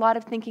also a lot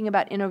of thinking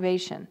about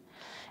innovation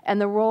and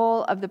the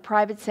role of the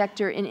private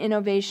sector in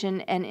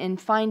innovation and in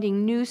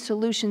finding new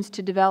solutions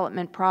to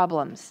development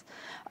problems.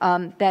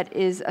 That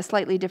is a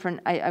slightly different,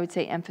 I would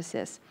say,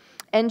 emphasis.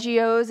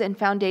 NGOs and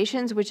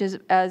foundations, which is,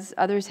 as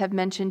others have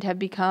mentioned, have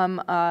become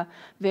a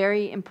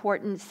very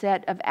important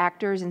set of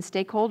actors and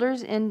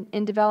stakeholders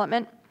in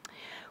development.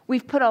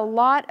 We've put a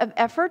lot of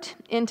effort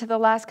into the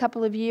last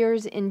couple of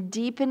years in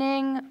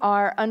deepening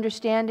our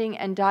understanding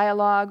and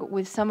dialogue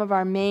with some of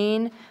our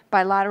main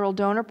bilateral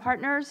donor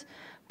partners.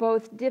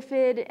 Both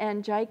DFID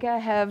and JICA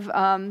have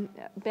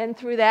been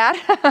through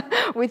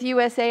that with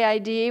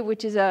USAID,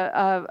 which is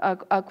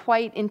a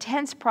quite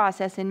intense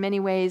process in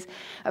many ways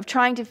of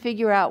trying to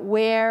figure out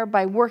where,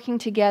 by working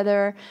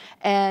together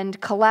and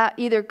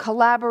either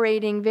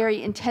collaborating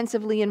very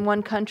intensively in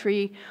one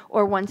country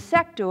or one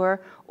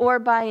sector, or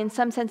by, in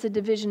some sense, a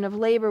division of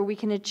labor, we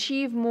can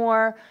achieve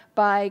more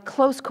by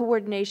close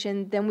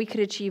coordination than we could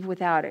achieve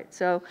without it.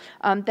 So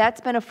that's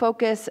been a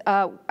focus,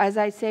 as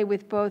I say,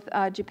 with both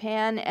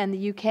Japan and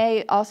the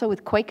UK, also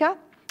with Keiichiro,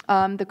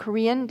 the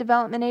Korean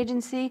Development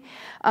Agency,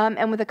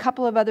 and with a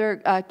couple of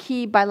other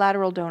key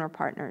bilateral donor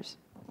partners.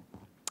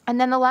 And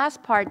then the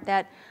last part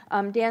that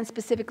Dan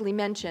specifically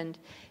mentioned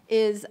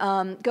is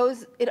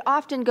it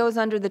often goes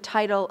under the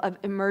title of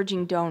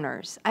emerging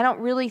donors. I don't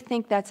really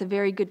think that's a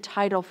very good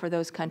title for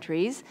those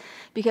countries,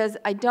 because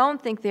I don't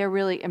think they're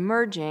really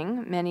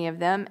emerging, many of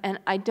them, and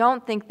I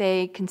don't think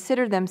they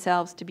consider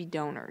themselves to be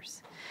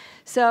donors.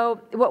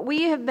 So what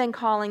we have been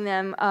calling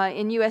them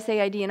in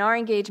USAID in our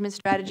engagement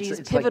strategy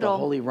is pivotal. It's like the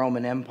Holy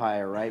Roman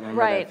Empire, right?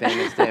 Remember right. that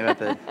famous thing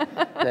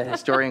about the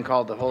historian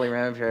called the Holy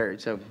Roman Empire?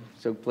 So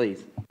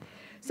please.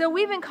 So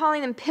we've been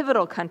calling them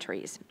pivotal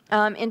countries,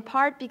 in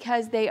part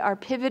because they are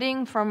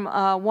pivoting from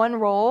one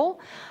role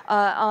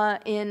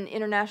in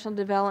international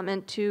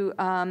development to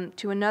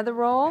another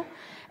role,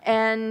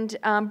 and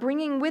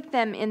bringing with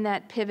them in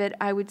that pivot,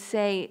 I would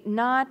say,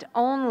 not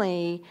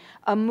only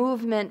a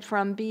movement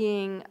from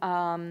being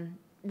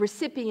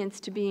recipients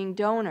to being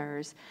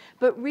donors,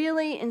 but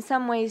really in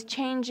some ways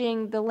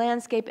changing the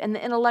landscape and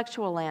the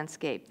intellectual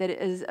landscape that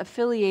is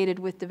affiliated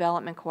with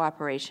development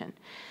cooperation.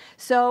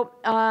 So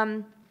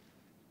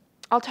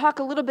I'll talk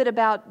a little bit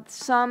about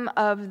some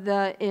of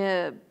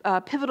the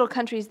pivotal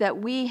countries that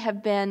we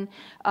have been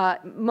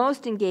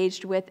most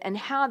engaged with, and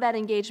how that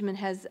engagement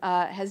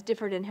has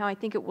differed, and how I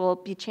think it will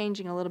be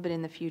changing a little bit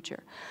in the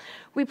future.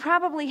 We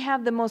probably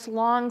have the most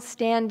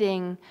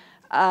long-standing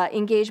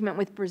engagement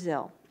with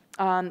Brazil.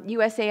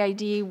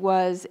 USAID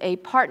was a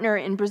partner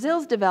in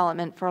Brazil's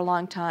development for a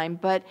long time,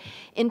 but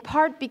in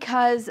part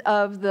because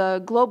of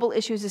the global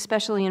issues,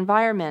 especially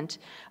environment,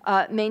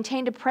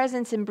 maintained a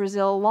presence in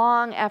Brazil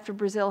long after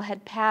Brazil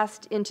had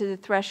passed into the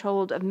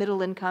threshold of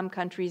middle-income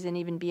countries and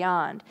even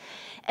beyond.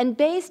 And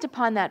based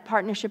upon that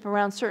partnership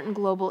around certain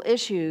global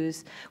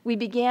issues, we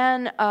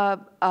began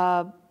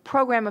a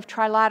program of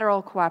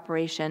trilateral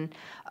cooperation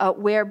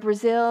where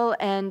Brazil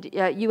and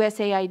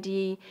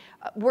USAID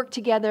work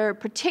together,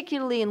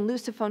 particularly in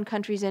Lusophone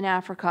countries in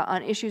Africa,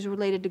 on issues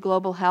related to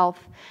global health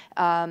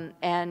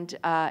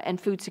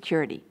and food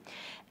security.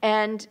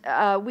 And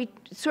we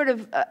sort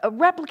of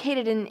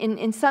replicated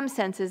in some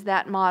senses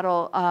that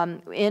model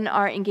in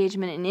our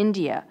engagement in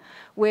India,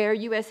 where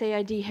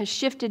USAID has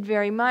shifted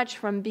very much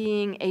from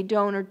being a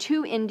donor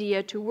to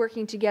India to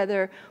working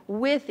together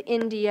with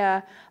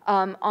India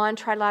on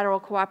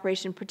trilateral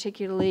cooperation,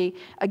 particularly,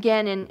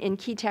 again, in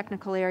key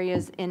technical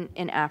areas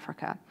in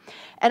Africa.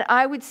 And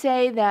I would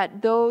say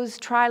that those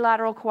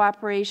trilateral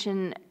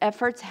cooperation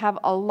efforts have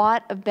a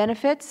lot of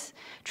benefits,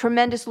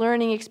 tremendous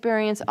learning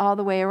experience all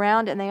the way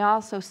around, and they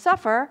also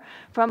suffer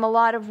from a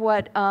lot of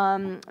what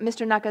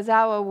Mr.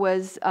 Nakazawa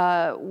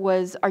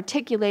was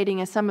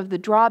articulating as some of the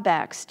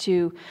drawbacks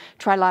to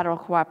trilateral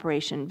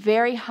cooperation.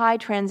 Very high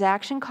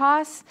transaction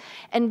costs,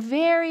 and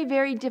very,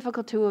 very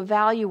difficult to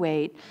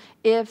evaluate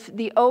if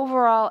the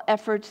overall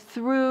effort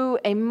through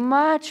a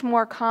much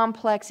more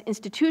complex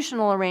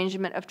institutional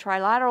arrangement of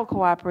trilateral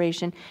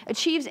cooperation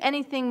achieves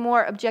anything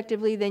more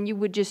objectively than you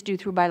would just do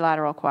through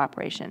bilateral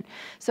cooperation.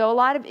 So a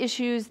lot of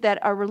issues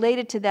that are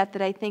related to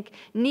that I think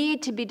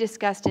need to be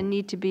discussed and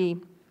need to be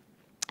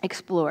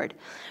explored.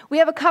 We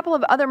have a couple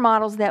of other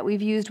models that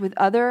we've used with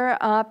other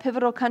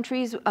pivotal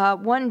countries.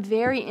 One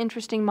very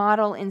interesting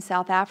model in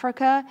South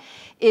Africa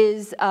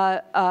is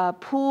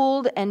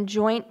pooled and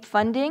joint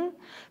funding.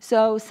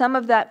 So some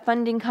of that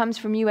funding comes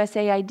from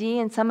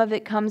USAID and some of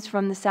it comes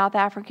from the South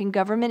African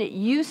government. It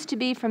used to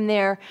be from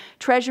their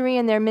Treasury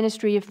and their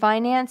Ministry of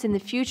Finance. In the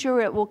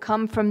future, it will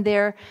come from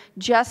their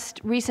just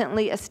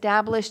recently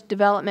established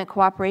Development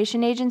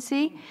Cooperation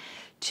Agency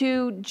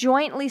to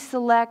jointly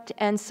select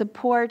and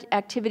support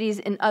activities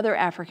in other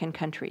African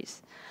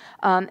countries.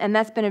 And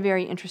that's been a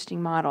very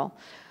interesting model.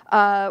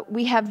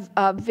 We have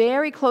a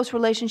very close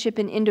relationship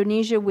in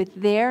Indonesia with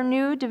their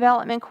new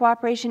Development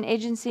Cooperation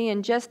Agency,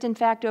 and just in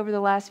fact over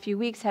the last few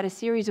weeks had a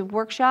series of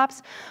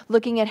workshops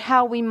looking at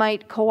how we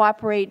might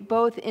cooperate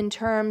both in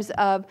terms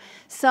of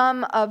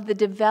some of the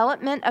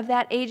development of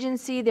that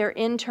agency, their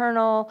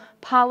internal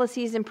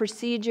policies and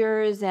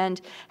procedures,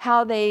 and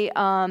how they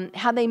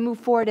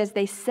move forward as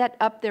they set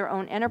up their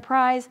own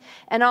enterprise,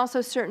 and also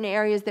certain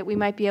areas that we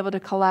might be able to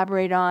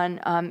collaborate on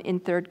in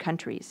third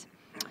countries.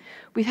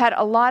 We've had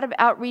a lot of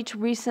outreach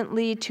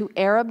recently to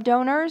Arab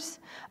donors,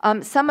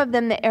 some of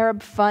them the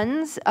Arab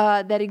funds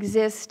that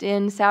exist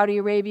in Saudi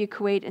Arabia,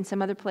 Kuwait, and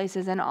some other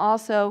places, and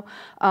also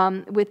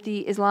with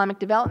the Islamic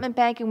Development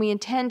Bank, and we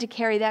intend to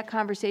carry that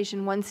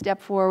conversation one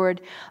step forward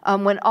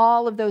when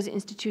all of those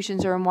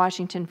institutions are in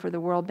Washington for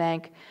the World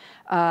Bank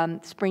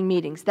spring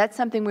meetings. That's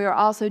something we are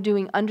also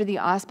doing under the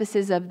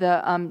auspices of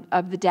the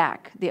DAC,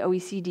 the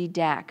OECD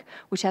DAC,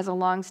 which has a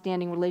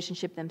long-standing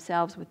relationship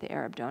themselves with the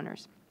Arab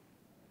donors.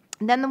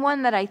 And then the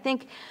one that I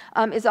think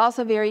is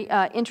also very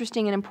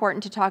interesting and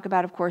important to talk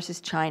about, of course, is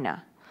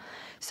China.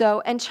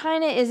 So, and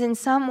China is in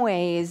some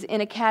ways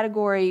in a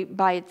category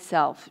by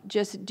itself,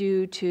 just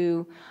due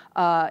to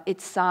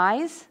its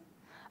size,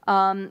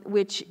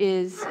 which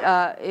is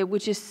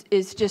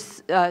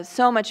just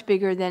so much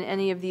bigger than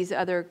any of these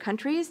other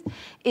countries.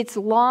 Its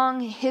long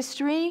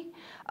history,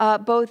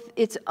 both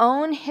its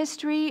own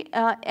history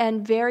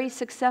and very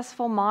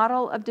successful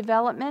model of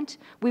development.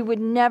 We would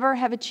never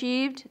have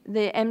achieved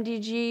the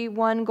MDG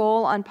 1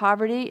 goal on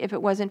poverty if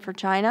it wasn't for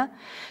China.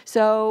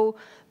 So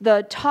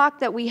the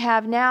talk that we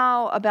have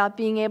now about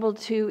being able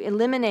to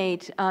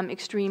eliminate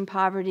extreme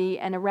poverty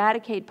and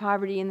eradicate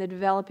poverty in the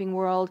developing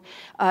world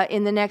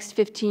in the next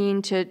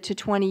 15 to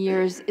 20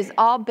 years is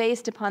all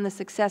based upon the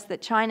success that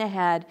China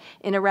had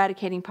in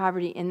eradicating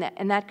poverty in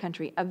that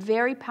country. A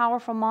very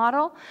powerful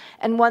model,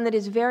 and one that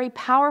is very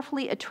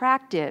powerfully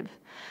attractive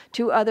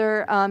to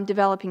other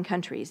developing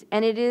countries.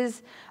 And it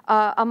is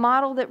a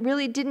model that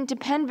really didn't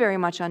depend very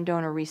much on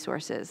donor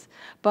resources,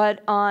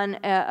 but on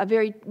a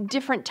very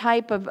different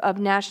type of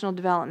national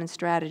development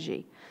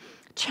strategy.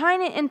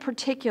 China in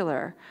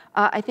particular,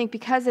 I think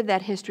because of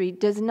that history,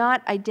 does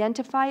not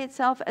identify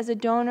itself as a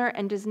donor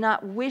and does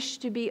not wish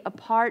to be a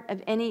part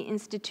of any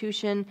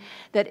institution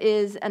that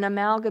is an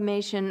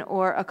amalgamation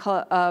or a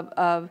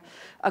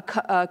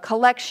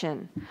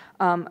collection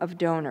of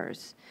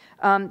donors.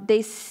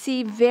 They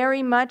see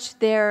very much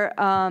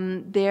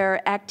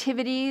their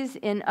activities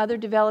in other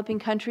developing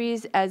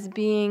countries as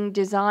being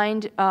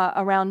designed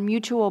around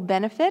mutual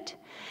benefit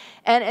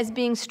and as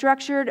being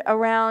structured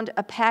around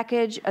a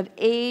package of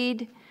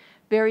aid,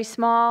 very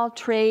small,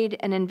 trade,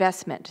 and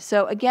investment.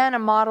 So again, a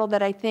model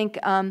that I think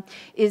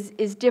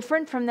is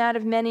different from that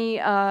of many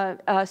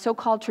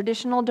so-called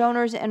traditional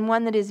donors, and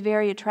one that is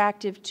very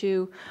attractive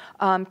to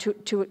a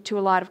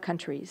lot of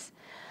countries.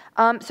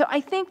 So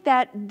I think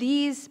that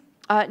these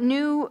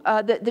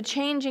the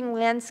changing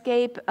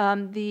landscape,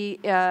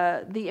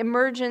 the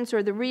emergence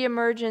or the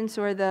reemergence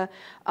or the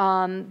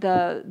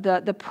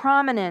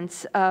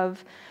prominence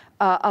of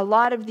a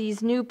lot of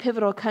these new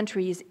pivotal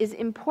countries is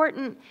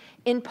important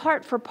in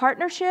part for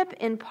partnership,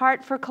 in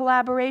part for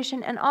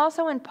collaboration, and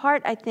also in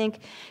part, I think,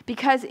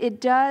 because it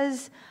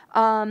does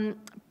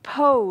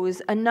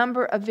pose a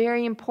number of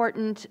very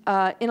important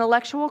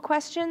intellectual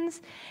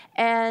questions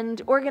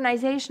and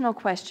organizational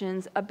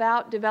questions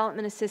about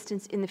development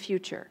assistance in the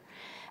future.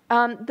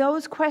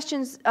 Those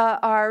questions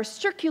are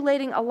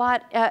circulating a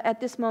lot at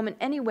this moment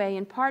anyway,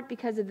 in part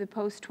because of the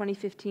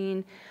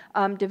post-2015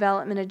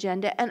 development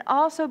agenda, and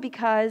also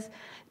because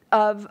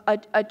of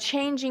a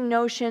changing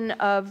notion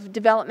of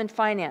development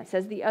finance,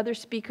 as the other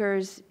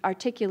speakers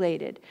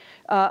articulated.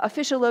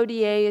 Official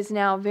ODA is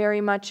now very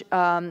much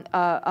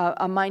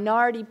a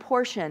minority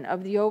portion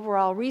of the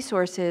overall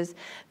resources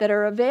that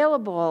are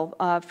available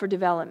for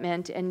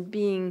development and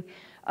being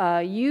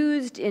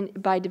used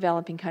by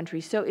developing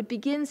countries. So it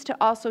begins to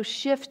also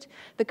shift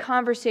the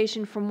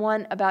conversation from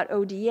one about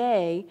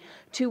ODA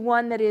to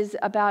one that is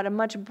about a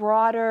much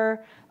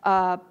broader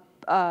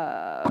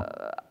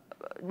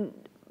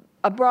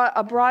a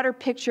broader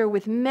picture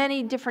with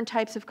many different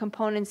types of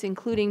components,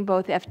 including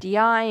both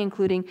FDI,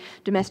 including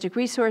domestic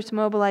resource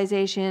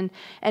mobilization,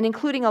 and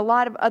including a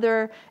lot of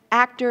other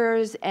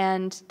actors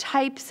and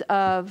types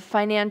of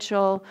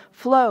financial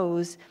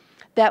flows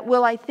that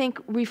will, I think,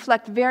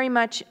 reflect very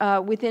much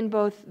within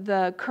both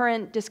the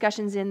current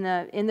discussions in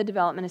the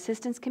Development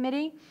Assistance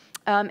Committee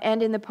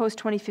and in the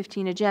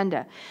post-2015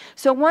 agenda.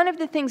 So one of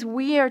the things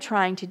we are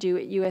trying to do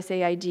at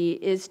USAID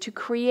is to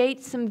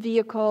create some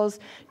vehicles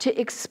to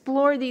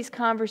explore these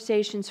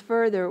conversations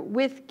further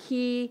with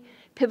key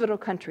pivotal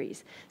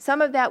countries.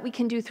 Some of that we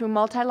can do through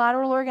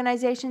multilateral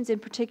organizations, in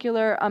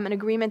particular an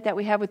agreement that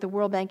we have with the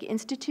World Bank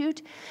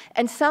Institute,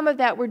 and some of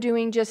that we're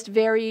doing just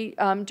very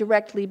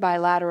directly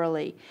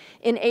bilaterally.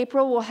 In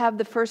April, we'll have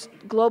the first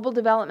global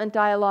development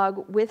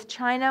dialogue with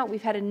China.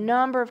 We've had a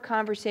number of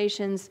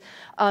conversations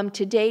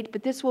to date,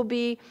 but this will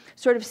be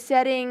sort of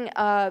setting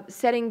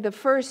the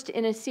first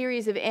in a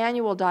series of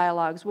annual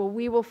dialogues where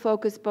we will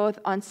focus both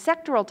on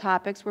sectoral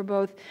topics where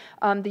both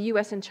the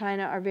U.S. and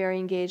China are very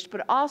engaged,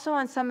 but also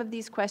on some of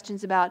these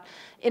questions about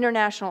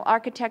international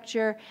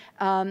architecture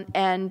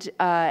and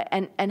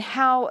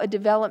how a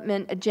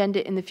development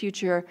agenda in the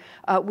future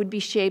would be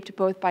shaped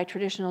both by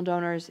traditional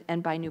donors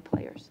and by new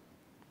players.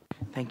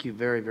 Thank you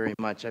very, very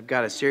much. I've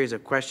got a series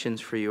of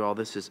questions for you all.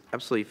 This is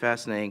absolutely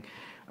fascinating.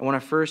 I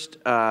want to first,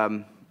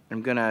 I'm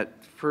going to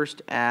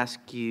first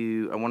ask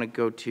you, I want to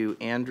go to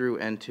Andrew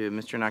and to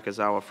Mr.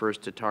 Nakazawa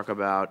first to talk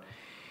about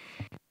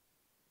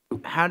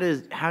how do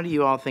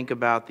you all think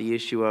about the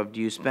issue of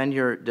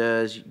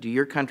do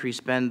your country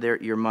spend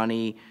your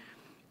money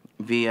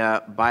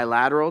via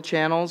bilateral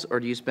channels, or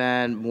do you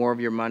spend more of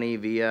your money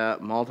via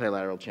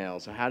multilateral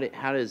channels? So how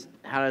does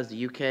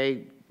the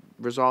UK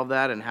resolve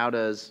that, and how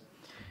does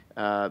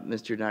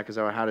Mr.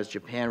 Nakazawa, how does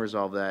Japan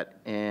resolve that?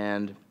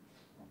 And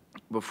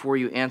before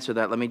you answer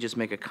that, let me just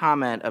make a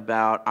comment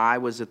about, I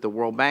was at the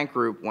World Bank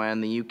Group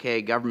when the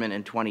UK government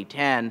in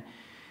 2010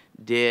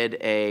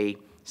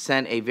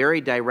 sent a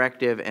very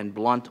directive and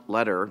blunt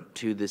letter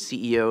to the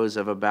CEOs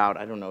of about,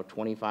 I don't know,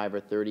 25 or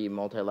 30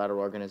 multilateral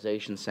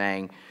organizations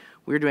saying,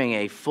 we're doing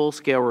a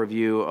full-scale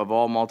review of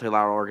all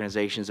multilateral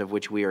organizations of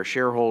which we are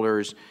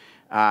shareholders.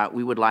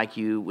 We would like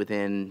you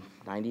within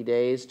 90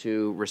 days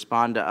to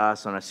respond to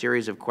us on a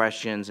series of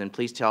questions, and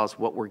please tell us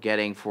what we're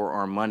getting for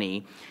our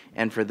money.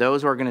 And for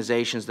those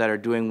organizations that are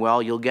doing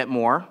well, you'll get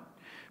more.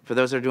 For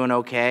those that are doing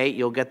okay,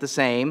 you'll get the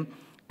same.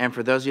 And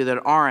for those of you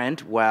that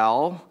aren't,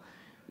 well,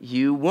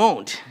 you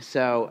won't.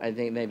 So I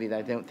think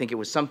I don't think it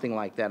was something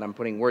like that. I'm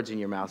putting words in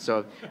your mouth.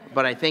 So,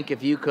 but I think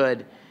if you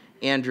could,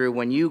 Andrew,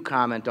 when you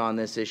comment on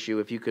this issue,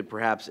 if you could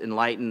perhaps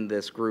enlighten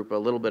this group a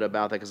little bit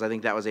about that, because I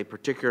think that was a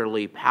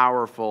particularly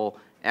powerful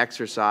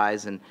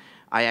exercise, and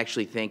I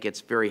actually think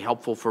it's very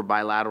helpful for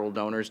bilateral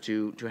donors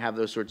to have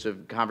those sorts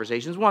of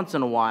conversations once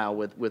in a while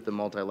with the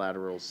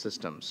multilateral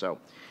system. So,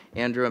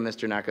 Andrew and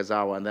Mr.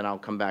 Nakazawa, and then I'll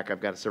come back.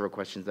 I've got several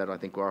questions that I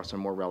think are also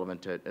more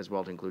relevant as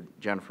well to include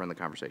Jennifer in the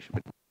conversation.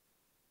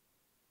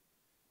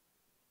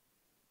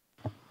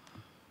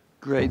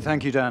 Great,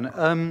 thank you,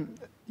 Dan.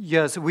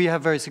 Yes, we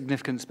have very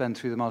significant spend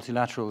through the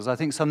multilaterals. I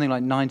think something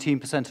like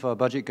 19% of our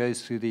budget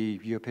goes through the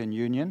European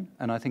Union,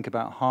 and I think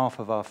about half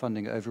of our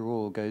funding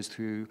overall goes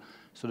through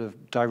sort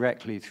of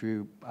directly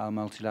through our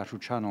multilateral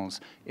channels.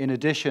 In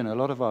addition, a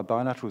lot of our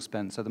bilateral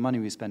spend, so the money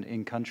we spend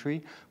in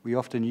country, we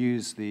often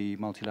use the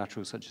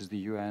multilaterals such as the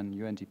UN,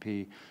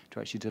 UNDP to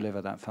actually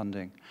deliver that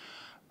funding.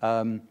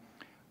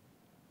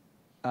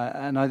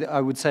 And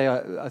I would say,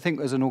 I think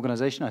as an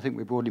organization, I think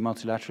we're broadly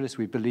multilateralist.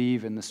 We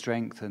believe in the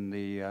strength and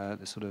the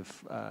sort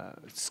of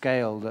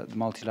scale that the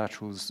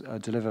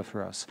multilaterals deliver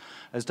for us.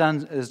 As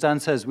Dan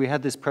says, we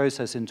had this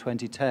process in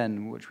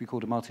 2010, which we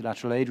called a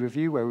multilateral aid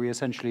review, where we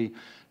essentially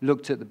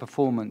looked at the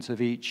performance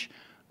of each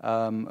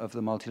of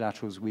the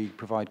multilaterals we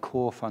provide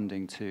core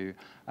funding to.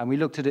 And we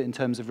looked at it in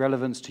terms of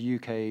relevance to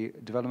UK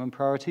development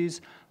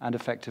priorities and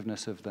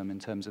effectiveness of them in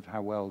terms of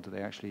how well do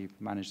they actually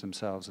manage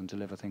themselves and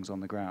deliver things on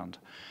the ground.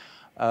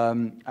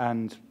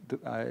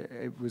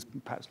 It was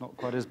perhaps not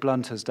quite as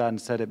blunt as Dan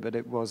said it, but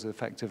it was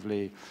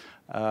effectively,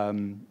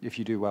 if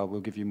you do well, we'll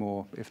give you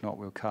more. If not,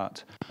 we'll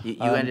cut. You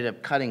ended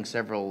up cutting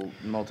several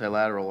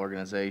multilateral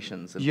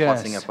organizations and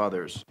plussing up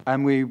others.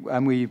 And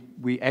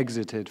we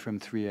exited from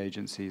 3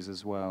 agencies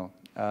as well.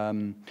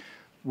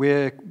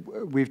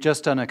 We've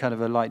just done a kind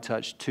of a light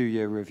touch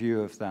 2-year review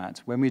of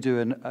that. When we do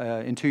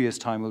in 2 years'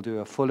 time, we'll do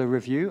a fuller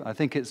review. I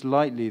think it's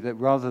likely that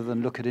rather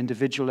than look at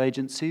individual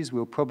agencies,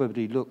 we'll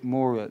probably look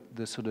more at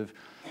the sort of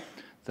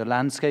the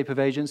landscape of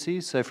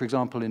agencies. So, for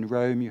example, in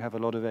Rome, you have a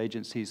lot of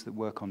agencies that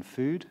work on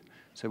food.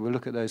 So we'll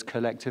look at those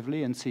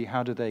collectively and see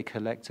how do they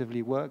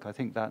collectively work. I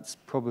think that's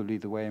probably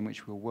the way in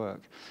which we'll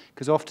work.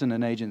 Because often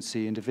an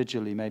agency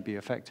individually may be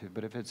effective,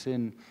 but if it's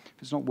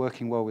not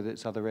working well with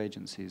its other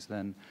agencies,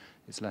 then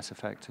it's less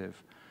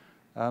effective.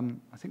 I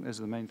think those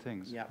are the main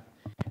things. Yeah.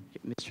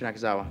 Mr.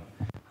 Nakazawa.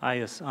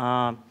 Yes.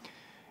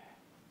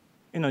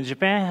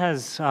 Japan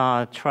has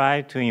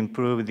tried to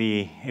improve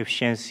the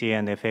efficiency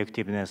and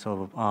effectiveness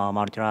of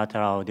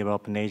multilateral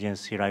development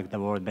agencies like the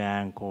World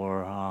Bank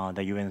or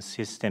the UN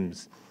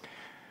systems.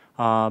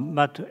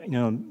 But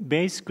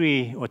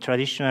basically or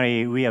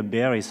traditionally, we are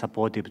very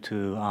supportive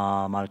to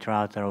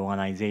multilateral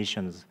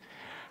organizations.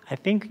 I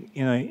think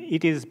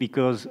it is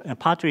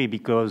partly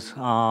because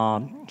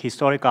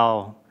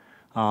historical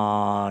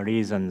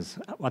reasons.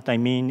 What I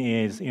mean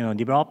is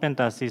development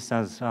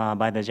assistance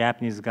by the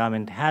Japanese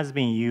government has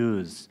been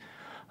used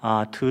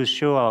to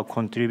show our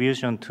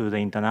contribution to the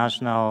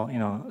international,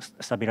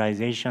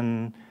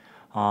 stabilization,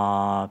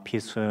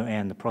 peaceful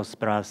and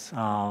prosperous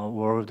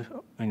world,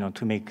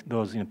 to make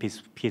those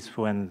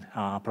peaceful and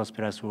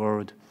prosperous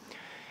world.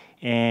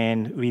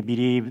 And we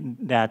believe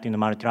that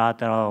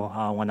multilateral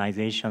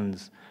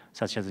organizations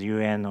such as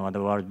UN or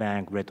the World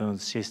Bank, Bretton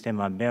Woods system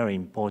are very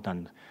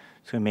important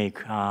to make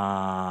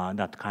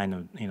that kind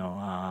of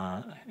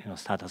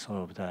status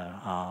of the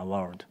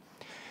world.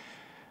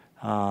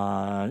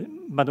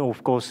 But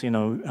of course, we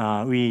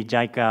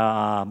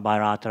JICA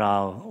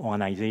bilateral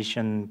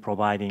organization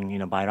providing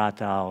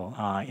bilateral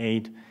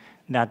aid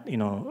that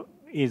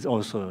is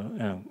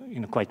also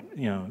quite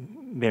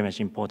very much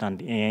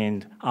important,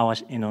 and our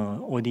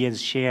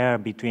ODA's share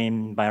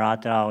between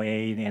bilateral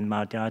aid and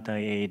multilateral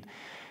aid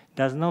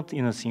does not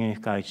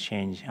significantly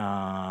change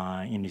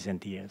in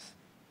recent years.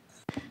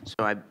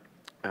 So I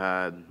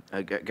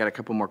got a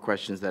couple more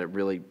questions that are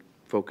really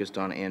focused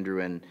on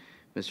Andrew and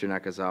Mr.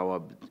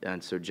 Nakazawa,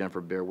 and so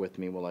Jennifer, bear with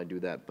me while I do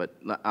that. But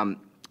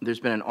there's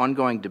been an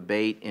ongoing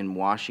debate in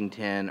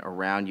Washington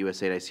around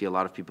USAID. I see a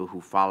lot of people who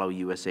follow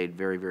USAID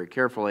very, very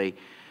carefully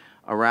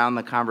around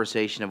the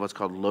conversation of what's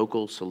called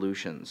local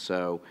solutions.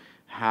 So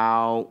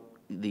how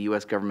the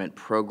U.S. government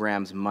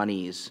programs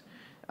monies,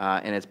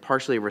 and it's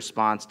partially a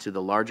response to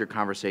the larger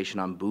conversation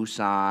on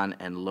Busan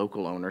and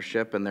local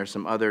ownership, and there's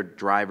some other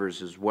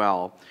drivers as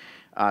well.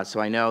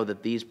 So I know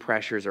that these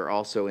pressures are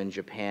also in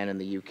Japan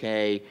and the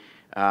U.K.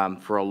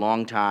 For a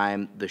long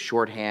time, the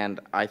shorthand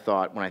I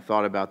thought, when I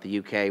thought about the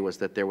U.K., was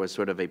that there was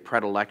sort of a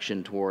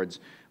predilection towards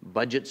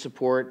budget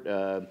support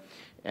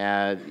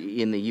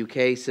in the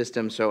U.K.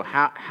 system. So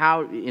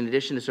how, in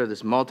addition to sort of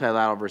this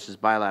multilateral versus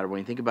bilateral, when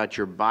you think about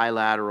your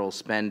bilateral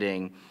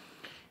spending,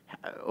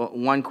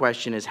 one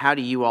question is, how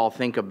do you all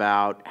think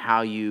about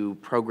how you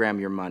program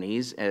your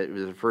monies?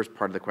 The first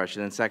part of the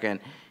question. And second,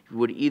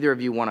 would either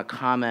of you want to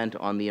comment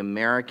on the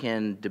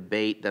American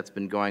debate that's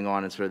been going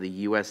on in sort of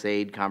the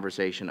USAID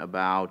conversation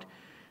about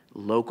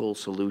local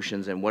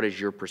solutions, and what is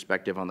your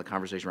perspective on the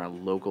conversation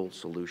around local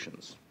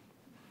solutions?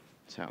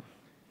 So.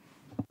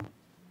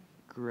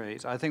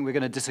 Great. I think we're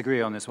going to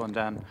disagree on this one,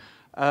 Dan.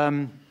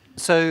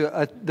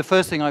 The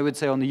first thing I would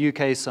say on the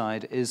UK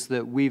side is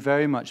that we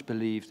very much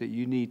believe that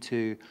you need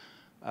to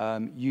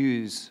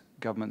use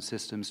government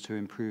systems to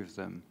improve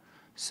them.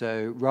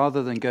 So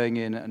rather than going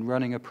in and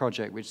running a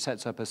project which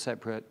sets up a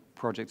separate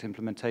project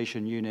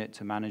implementation unit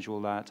to manage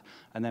all that,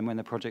 and then when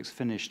the project's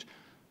finished,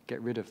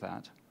 get rid of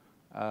that,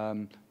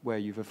 where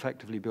you've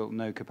effectively built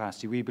no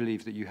capacity, we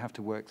believe that you have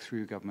to work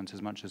through government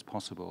as much as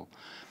possible.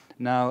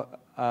 Now,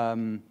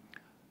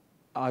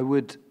 I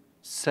would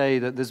say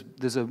that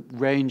there's a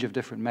range of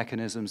different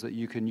mechanisms that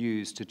you can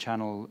use to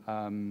channel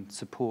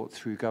support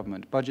through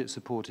government. Budget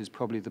support is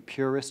probably the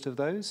purest of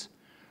those,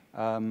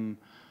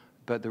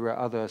 but there are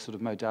other sort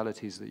of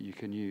modalities that you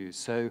can use.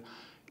 So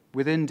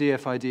within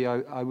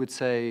DFID, I would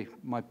say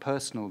my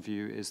personal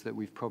view is that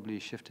we've probably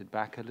shifted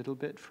back a little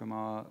bit from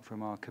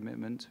our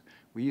commitment.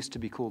 We used to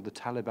be called the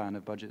Taliban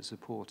of budget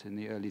support in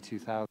the early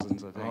 2000s,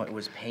 I think. Oh, it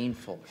was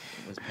painful.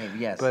 It was painful,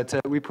 yes. But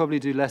we probably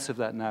do less of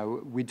that now.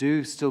 We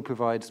do still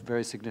provide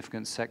very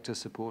significant sector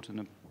support,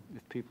 and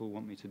if people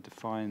want me to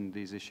define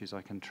these issues,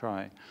 I can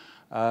try.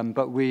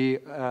 But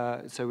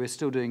so we're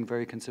still doing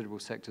very considerable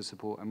sector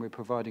support, and we're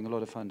providing a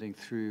lot of funding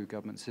through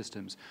government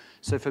systems.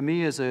 So for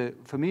me as a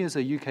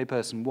UK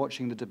person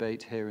watching the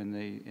debate here in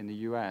the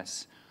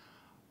US,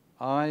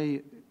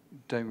 I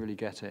don't really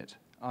get it.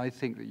 I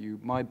think that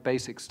my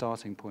basic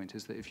starting point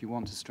is that if you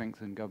want to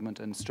strengthen government,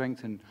 and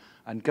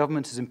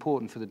government is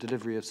important for the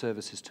delivery of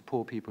services to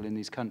poor people in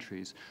these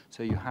countries,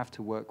 so you have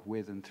to work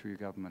with and through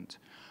government.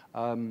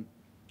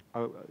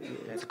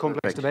 It's a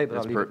complex debate, but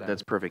I'll leave it there.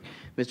 That's perfect.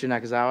 Mr.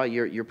 Nakazawa,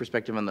 your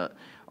perspective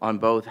on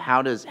both.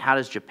 How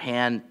does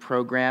Japan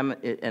program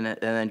it, and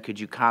then could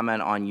you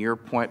comment on your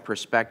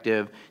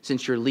perspective?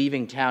 Since you're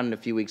leaving town in a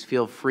few weeks,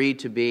 feel free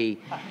to be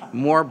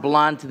more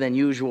blunt than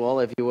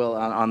usual, if you will,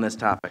 on this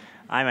topic.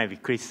 I might be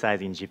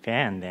criticized in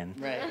Japan then.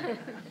 Right.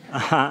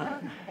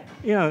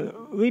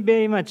 We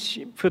very much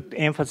put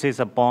emphasis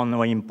upon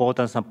or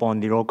importance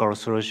upon the local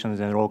solutions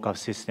and local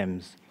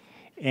systems.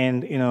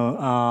 And,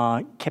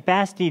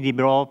 capacity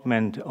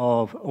development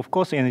of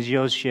course,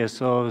 NGOs,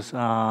 CSOs,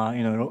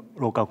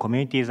 local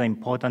communities are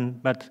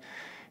important, but,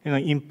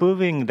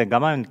 improving the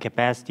government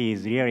capacity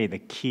is really the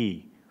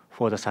key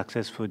for the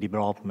successful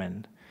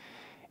development.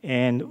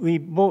 And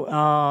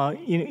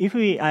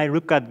I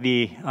look at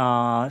the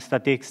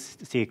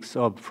statistics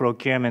of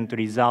procurement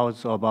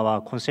results of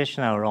our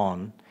concessional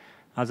loan.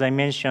 As I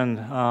mentioned,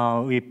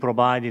 we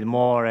provided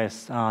more or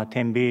less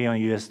 $10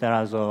 billion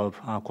of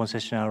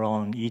concessional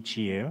loan each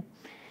year.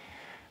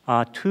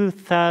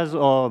 2/3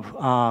 of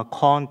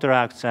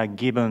contracts are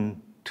given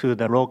to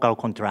the local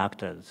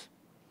contractors.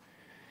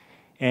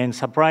 And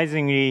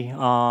surprisingly,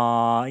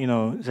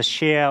 the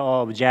share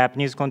of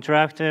Japanese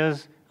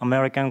contractors,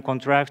 American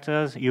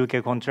contractors,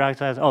 UK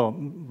contractors. Oh,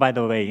 by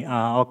the way,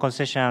 our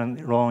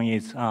concession loan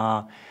is,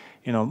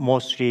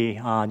 mostly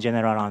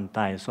general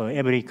untied, so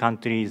every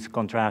country's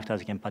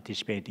contractors can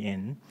participate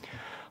in.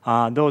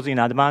 those in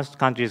advanced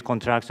countries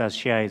contractors'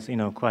 share is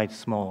quite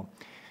small.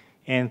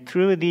 And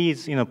through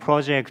these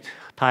project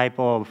type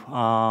of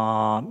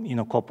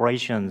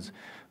corporations,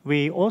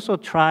 we also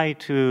try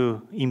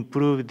to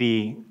improve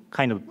the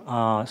kind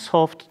of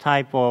soft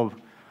type of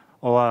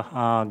or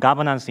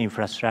governance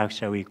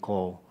infrastructure we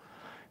call,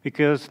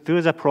 because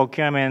through the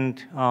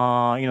procurement,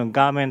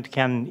 government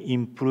can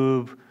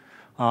improve,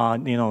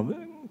 kind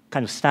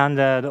of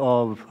standard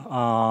of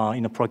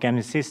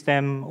procurement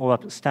system or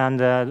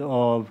standard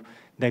of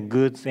the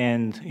goods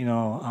and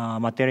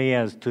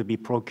materials to be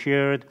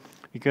procured,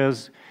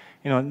 because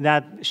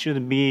that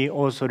should be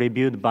also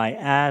reviewed by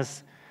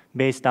us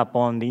based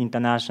upon the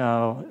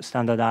international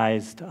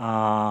standardized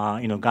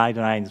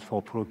guidelines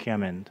for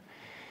procurement.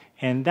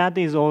 And that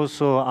is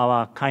also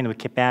our kind of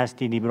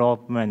capacity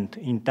development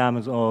in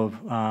terms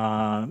of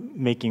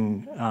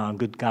making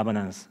good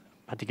governance,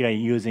 particularly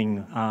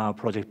using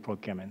project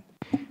procurement.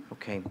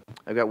 Okay.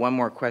 I've got one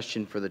more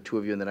question for the two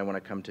of you, and then I want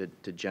to come to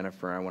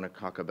Jennifer. I want to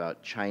talk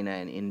about China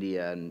and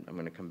India, and I'm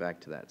going to come back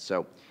to that.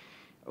 So,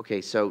 okay,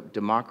 so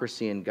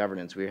democracy and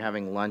governance. We were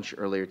having lunch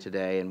earlier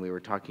today, and we were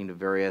talking to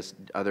various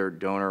other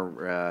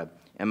donor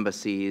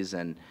embassies,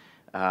 and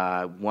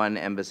one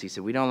embassy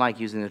said, we don't like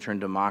using the term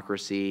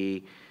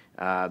democracy.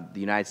 The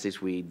United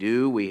States, we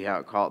do. We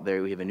have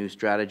a new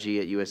strategy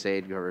at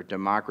USAID for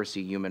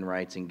democracy, human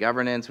rights, and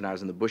governance. When I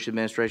was in the Bush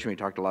administration, we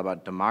talked a lot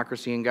about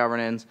democracy and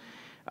governance.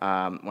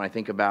 When I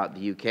think about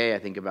the UK, I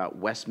think about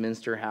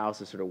Westminster House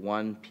as sort of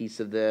one piece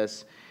of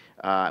this.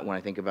 When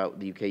I think about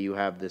the UK, you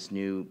have this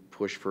new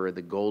push for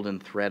the golden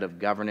thread of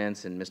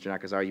governance. And Mr.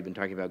 Nakazawa, you've been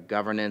talking about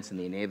governance and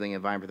the enabling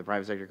environment for the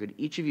private sector. Could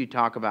each of you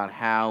talk about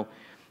how,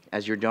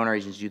 as your donor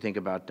agents, you think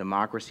about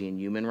democracy and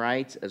human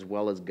rights as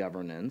well as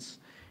governance,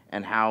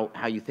 and how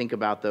you think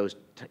about those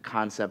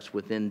concepts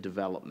within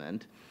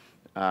development,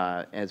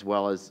 as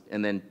well as,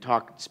 and then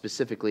talk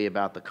specifically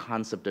about the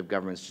concept of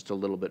governance just a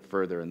little bit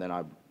further, and then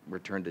I'll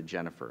return to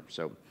Jennifer.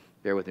 So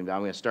bear with me. But I'm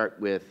going to start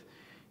with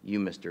you,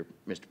 Mr.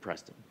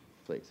 Preston,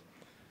 please.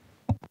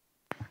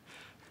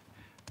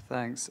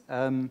 Thanks.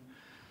 I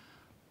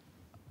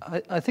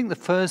think the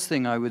first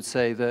thing I would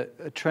say, that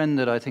a trend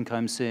that I think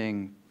I'm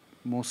seeing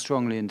more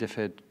strongly in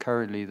DFID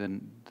currently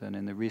than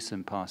in the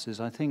recent past is,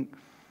 I think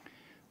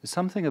there's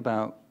something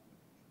about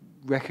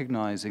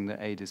recognizing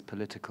that aid is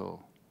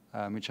political,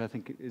 which I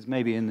think is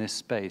maybe in this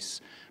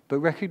space, but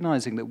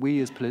recognizing that we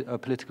as are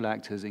political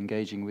actors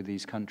engaging with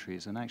these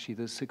countries, and actually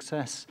the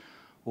success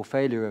or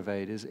failure of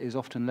aid is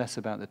often less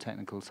about the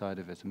technical side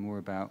of it and more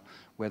about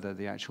whether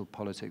the actual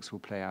politics will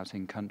play out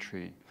in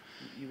country.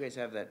 You guys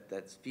have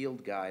that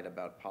field guide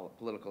about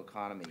political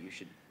economy. You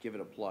should give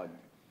it a plug.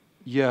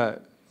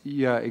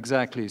 Yeah,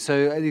 exactly.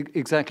 So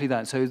exactly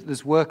that. So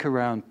there's work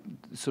around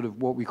sort of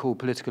what we call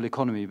political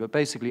economy, but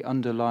basically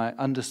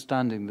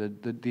understanding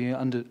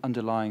the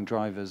underlying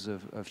drivers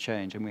of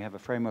change. And we have a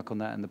framework on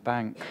that, and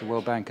the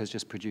World Bank has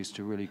just produced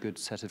a really good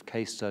set of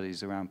case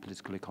studies around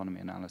political economy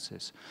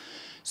analysis.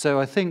 So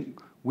I think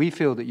we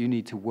feel that you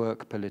need to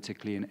work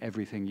politically in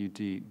everything you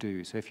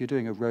do. So if you're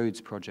doing a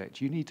roads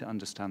project, you need to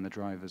understand the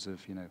drivers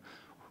of,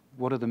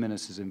 what are the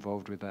ministers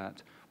involved with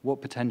that? What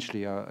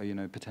potentially are,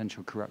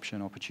 potential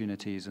corruption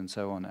opportunities and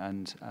so on,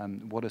 and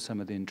what are some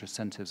of the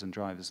incentives and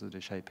drivers that are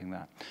shaping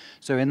that?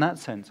 So in that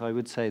sense, I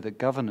would say that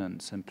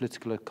governance and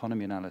political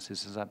economy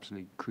analysis is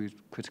absolutely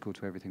critical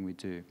to everything we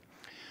do.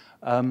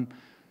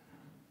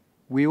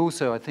 We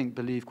also, I think,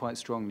 believe quite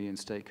strongly in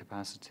state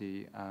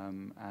capacity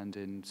and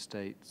in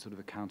state sort of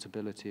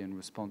accountability and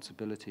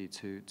responsibility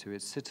to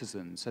its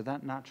citizens. So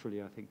that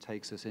naturally, I think,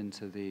 takes us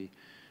into the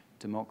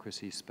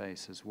democracy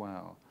space as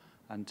well,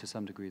 and to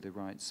some degree the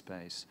rights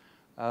space.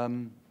 I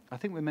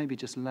think we're maybe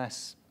just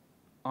less,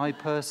 I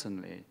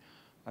personally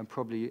am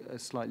probably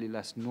slightly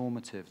less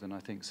normative than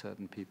I think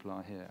certain people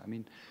are here. I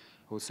mean,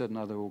 or certain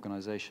other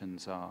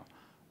organizations are.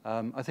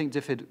 I think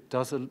DFID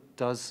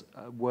does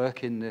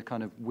work in the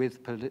kind of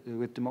with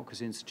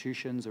democracy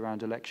institutions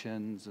around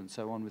elections and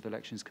so on, with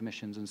elections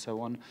commissions and so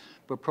on,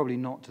 but probably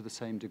not to the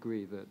same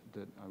degree that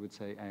I would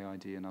say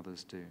AID and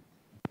others do.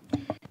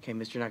 Okay,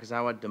 Mr.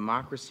 Nakazawa,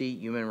 democracy,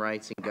 human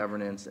rights, and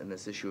governance, and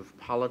this issue of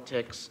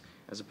politics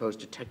as opposed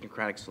to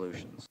technocratic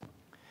solutions.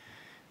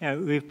 Yeah,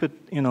 we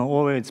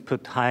always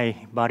put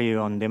high value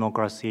on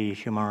democracy,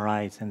 human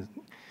rights, and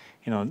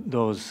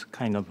those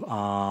kind of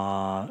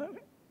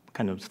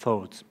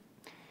thoughts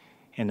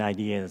and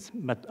ideas.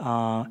 But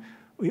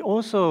we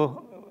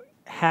also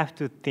have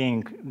to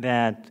think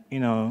that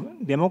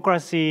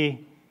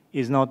democracy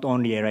is not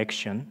only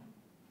election.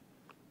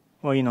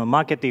 Well,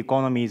 market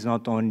economy is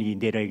not only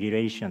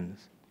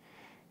deregulations.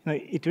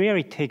 It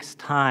really takes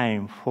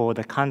time for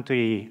the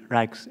country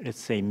like,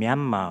 let's say,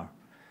 Myanmar,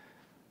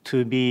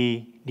 to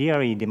be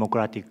really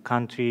democratic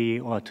country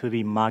or to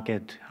be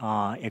market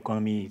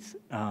economies,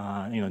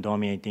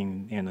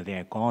 dominating their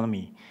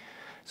economy.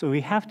 So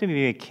we have to be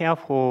very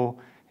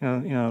careful,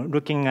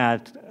 looking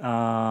at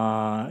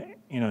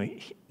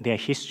their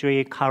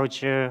history,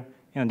 culture.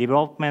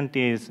 Development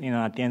is,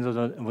 at the end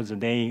of the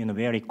day,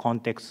 very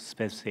context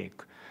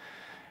specific.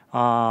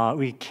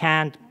 we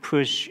can't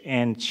push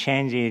and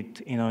change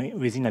it,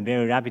 within a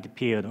very rapid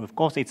period. Of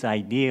course, it's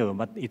ideal,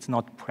 but it's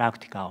not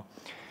practical.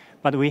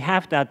 But we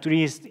have to at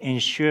least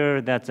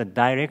ensure that the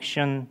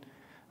direction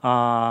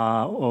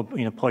of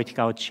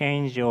political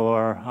change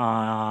or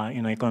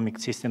economic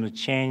system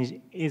change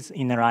is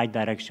in the right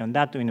direction.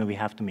 That we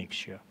have to make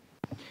sure.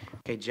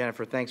 Okay,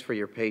 Jennifer, thanks for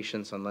your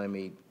patience on letting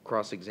me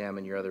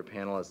cross-examine your other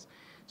panelists.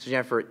 So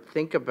Jennifer,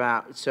 think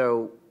about,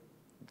 so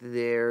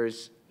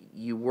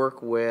you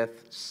work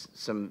with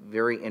some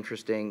very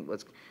interesting,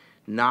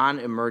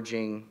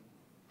 non-emerging,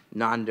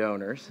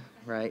 non-donors,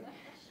 right?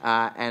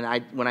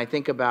 And when I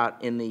think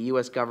about in the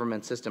U.S.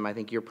 government system, I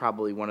think you're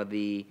probably one of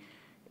the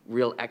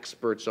real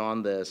experts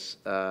on this,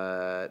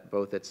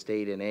 both at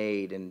state and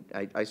aid, and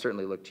I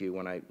certainly look to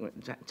you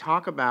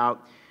talk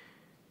about.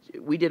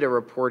 We did a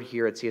report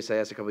here at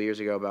CSIS a couple of years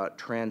ago about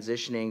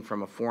transitioning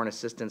from a foreign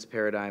assistance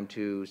paradigm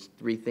to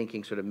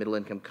rethinking sort of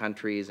middle-income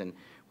countries, and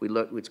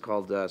it's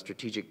called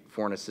Strategic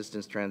Foreign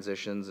Assistance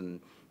Transitions,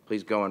 and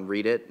please go and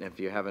read it if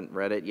you haven't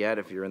read it yet,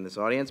 if you're in this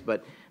audience.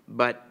 But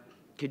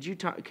could you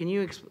talk? Can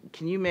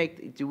you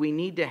make? Do we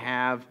need to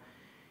have?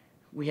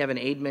 We have an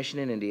aid mission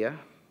in India.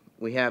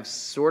 We have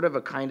sort of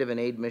a kind of an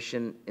aid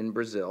mission in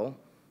Brazil.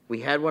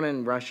 We had one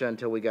in Russia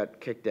until we got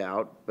kicked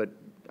out, but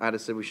I'd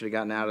have said we should have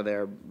gotten out of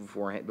there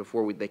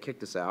before they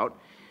kicked us out.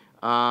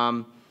 We have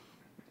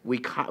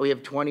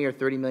 $20 or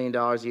 $30 million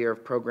a year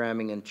of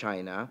programming in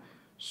China.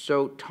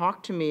 So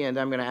talk to me, and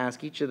I'm going to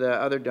ask each of the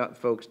other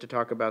folks to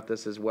talk about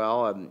this as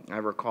well. I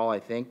recall, I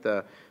think,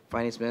 the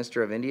finance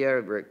minister of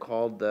India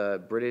called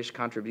the British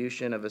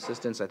contribution of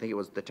assistance, I think it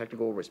was, the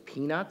technical word was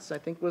peanuts, I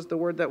think was the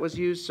word that was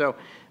used,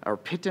 or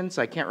pittance,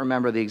 I can't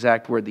remember the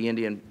exact word the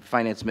Indian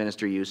finance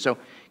minister used. So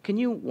can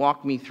you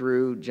walk me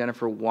through,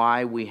 Jennifer,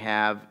 why we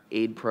have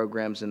aid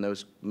programs in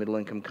those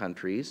middle-income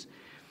countries?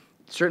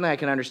 Certainly I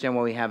can understand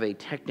why we have a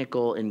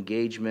technical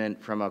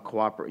engagement from a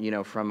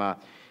from a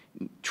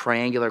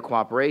triangular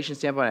cooperation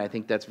standpoint. I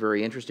think that's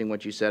very interesting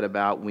what you said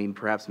about we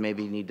perhaps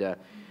maybe need to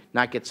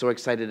not get so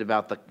excited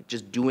about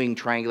just doing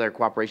triangular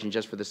cooperation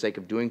just for the sake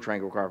of doing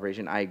triangular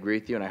cooperation. I agree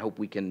with you, and I hope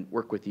we can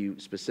work with you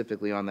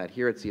specifically on that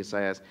here at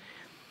CSIS.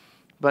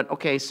 But,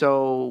 okay,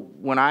 so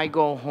when I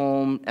go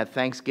home at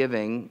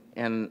Thanksgiving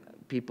and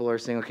people are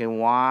saying, okay,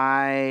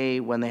 why,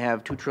 when they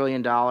have $2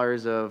 trillion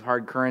of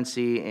hard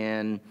currency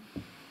in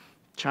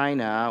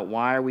China,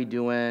 why are we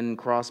doing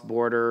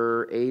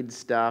cross-border aid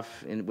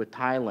stuff with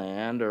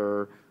Thailand,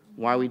 or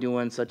why are we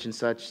doing such and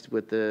such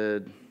with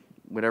the,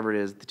 whatever it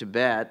is, the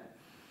Tibet?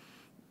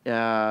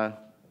 And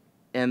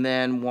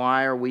then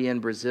why are we in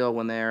Brazil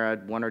when they're a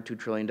 $1 or $2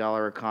 trillion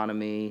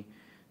economy?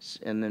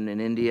 And then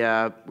in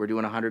India, we're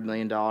doing $100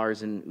 million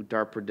in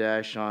Uttar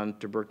Pradesh on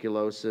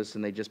tuberculosis,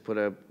 and they just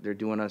they're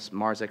doing a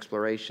Mars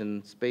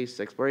space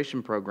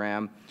exploration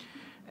program.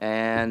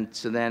 And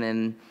so then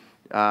in,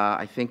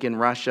 I think in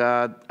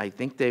Russia, I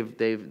think they're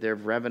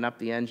revving up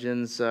the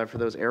engines for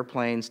those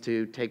airplanes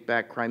to take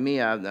back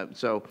Crimea.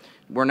 So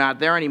we're not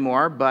there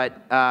anymore,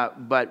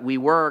 but we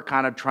were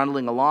kind of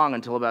trundling along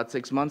until about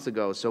 6 months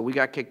ago. So we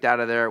got kicked out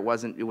of there. It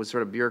was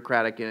sort of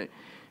bureaucratic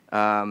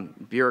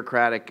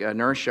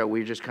inertia. We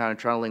were just kind of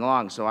trundling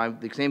along. So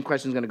the same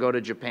question is going to go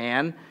to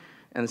Japan,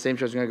 and the same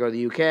question is going to go to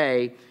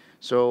the UK.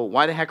 So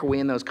why the heck are we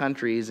in those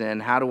countries?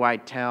 And how do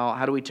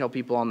we tell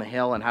people on the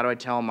Hill, and how do I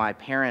tell my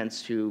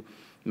parents who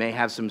may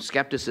have some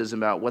skepticism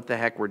about what the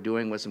heck we're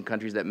doing with some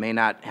countries that may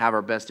not have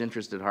our best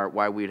interest at heart,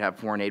 why we'd have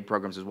foreign aid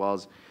programs as well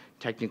as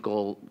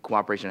technical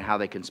cooperation and how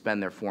they can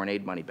spend their foreign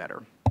aid money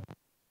better?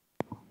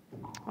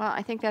 Well,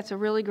 I think that's a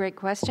really great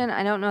question.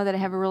 I don't know that I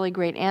have a really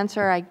great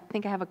answer. I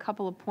think I have a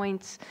couple of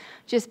points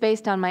just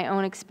based on my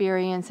own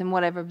experience and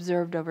what I've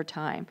observed over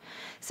time.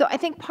 So I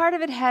think part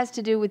of it has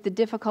to do with the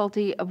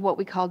difficulty of what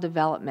we call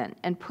development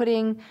and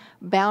putting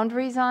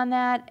boundaries on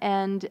that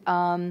and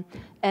an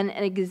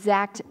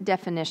exact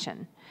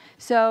definition.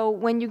 So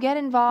when you get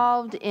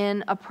involved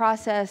in a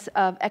process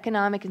of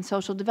economic and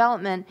social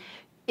development,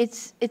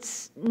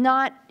 it's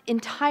not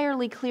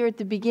entirely clear at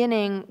the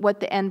beginning what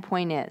the end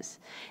point is.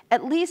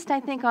 At least I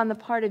think on the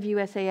part of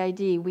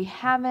USAID, we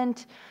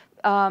haven't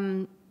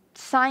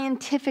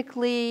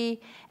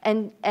scientifically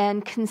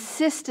and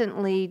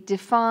consistently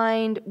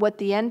defined what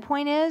the end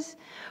point is,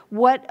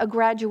 what a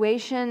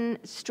graduation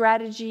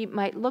strategy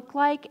might look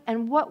like,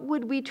 and what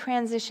would we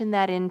transition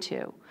that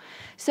into.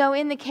 So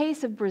in the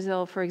case of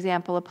Brazil, for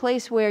example, a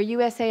place where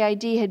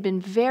USAID had been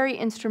very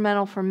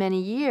instrumental for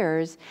many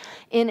years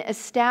in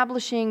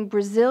establishing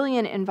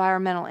Brazilian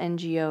environmental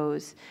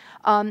NGOs,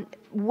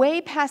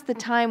 way past the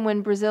time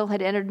when Brazil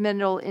had entered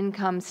middle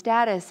income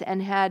status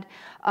and had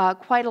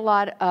quite a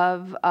lot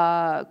of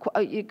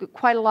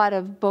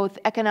both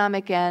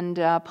economic and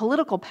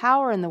political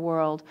power in the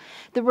world,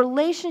 the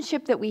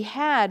relationship that we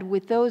had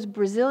with those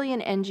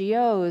Brazilian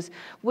NGOs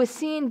was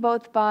seen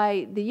both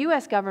by the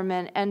U.S.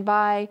 government and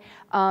by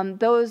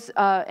those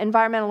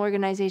environmental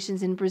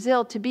organizations in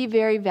Brazil to be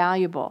very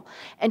valuable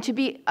and to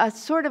be a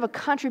sort of a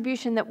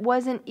contribution that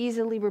wasn't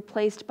easily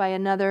replaced by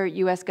another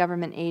U.S.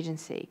 government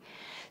agency.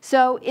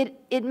 So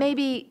it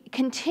maybe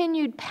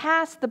continued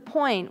past the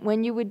point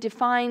when you would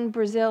define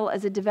Brazil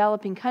as a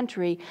developing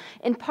country,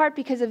 in part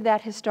because of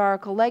that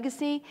historical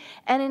legacy,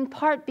 and in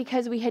part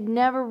because we had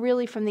never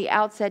really from the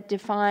outset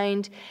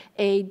defined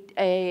a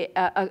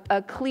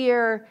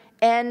clear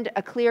end,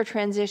 a clear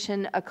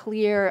transition, a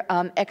clear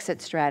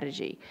exit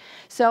strategy.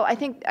 So I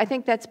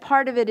think that's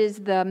part of it, is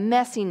the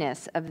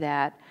messiness of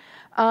that.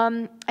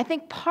 I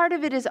think part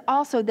of it is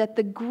also that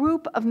the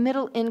group of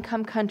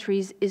middle-income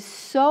countries is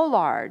so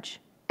large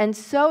and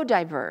so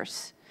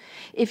diverse.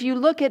 If you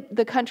look at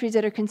the countries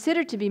that are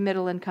considered to be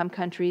middle-income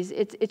countries,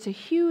 it's a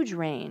huge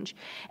range,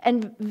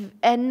 and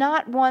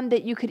not one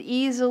that you could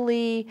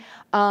easily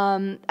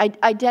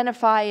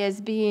identify as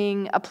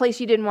being a place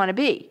you didn't want to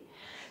be.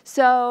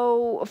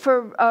 So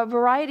for a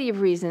variety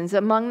of reasons,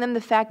 among them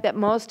the fact that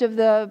most of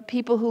the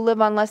people who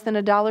live on less than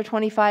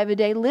 $1.25 a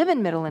day live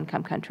in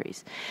middle-income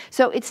countries.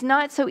 So it's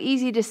not so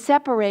easy to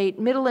separate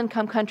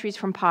middle-income countries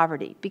from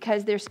poverty,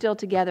 because they're still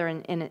together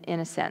in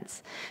a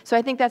sense. So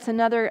I think that's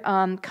another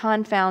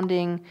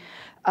confounding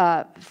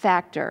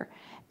factor.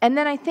 And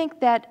then I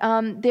think that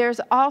there's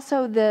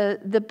also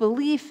the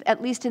belief,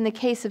 at least in the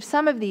case of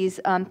some of these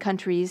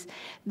countries,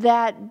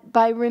 that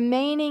by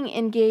remaining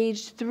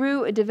engaged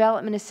through a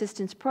development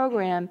assistance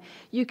program,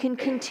 you can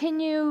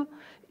continue,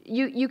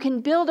 you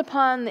can build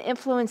upon the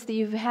influence that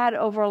you've had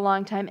over a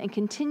long time and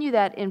continue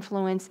that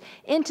influence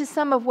into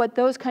some of what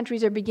those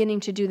countries are beginning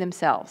to do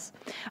themselves.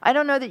 I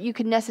don't know that you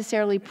could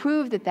necessarily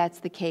prove that that's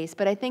the case,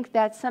 but I think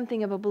that's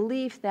something of a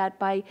belief that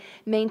by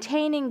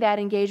maintaining that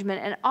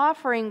engagement and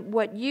offering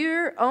what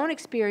your own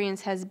experience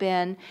has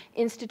been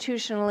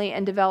institutionally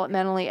and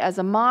developmentally as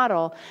a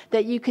model,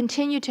 that you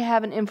continue to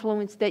have an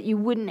influence that you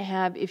wouldn't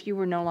have if you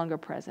were no longer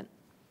present.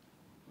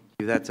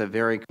 That's a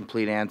very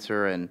complete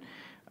answer, and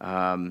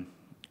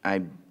I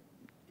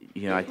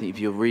think if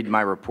you read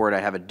my report,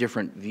 I have a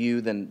different view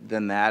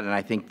than that, and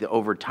I think that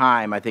over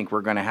time, I think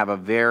we're going to have a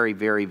very,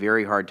 very,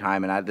 very hard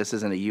time, and this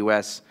isn't a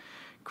U.S.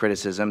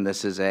 criticism.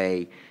 This is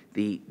the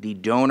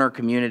donor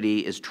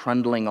community is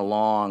trundling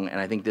along,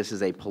 and I think this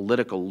is a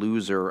political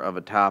loser of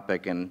a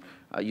topic, and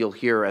you'll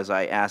hear as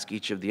I ask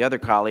each of the other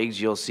colleagues,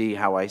 you'll see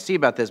how I see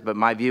about this, but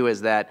my view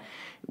is that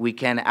we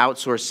can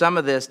outsource some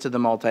of this to the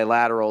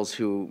multilaterals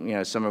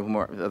who, some of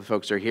whom the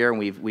folks are here, and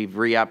we've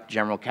re-upped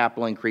general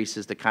capital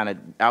increases to kind of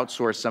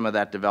outsource some of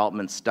that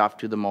development stuff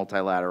to the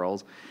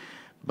multilaterals.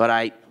 But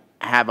I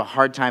have a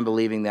hard time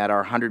believing that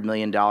our $100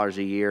 million a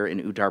year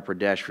in Uttar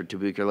Pradesh for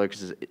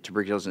tuberculosis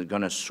is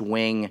going to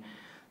swing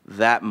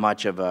that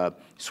much of a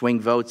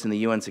swing votes in the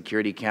UN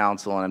Security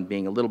Council, and I'm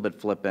being a little bit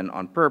flippant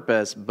on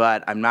purpose,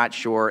 but I'm not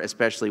sure,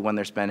 especially when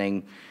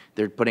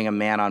they're putting a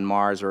man on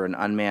Mars or an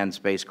unmanned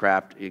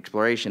spacecraft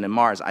exploration in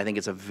Mars. I think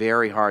it's a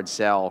very hard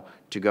sell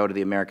to go to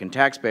the American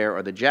taxpayer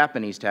or the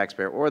Japanese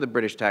taxpayer or the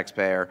British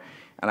taxpayer,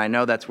 and I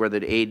know that's where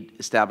the aid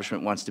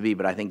establishment wants to be,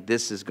 but I think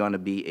this is going to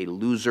be a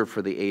loser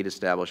for the aid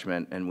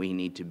establishment, and we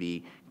need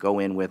to go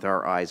in with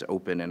our eyes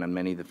open, and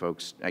many of the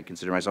folks, I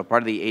consider myself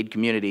part of the aid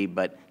community,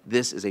 but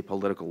this is a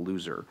political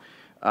loser.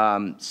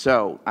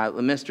 Mr.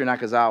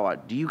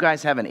 Nakazawa, do you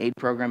guys have an aid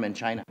program in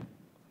China?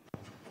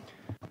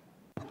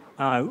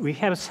 We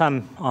have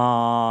some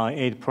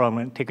aid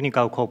program,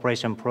 technical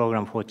cooperation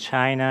program for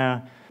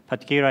China,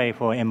 particularly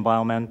for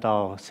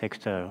environmental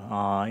sector.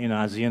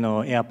 As you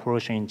know, air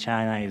pollution in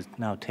China is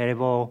now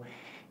terrible,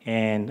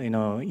 and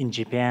in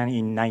Japan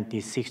in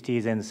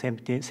 1960s and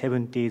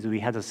 70s, we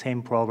had the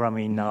same program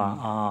in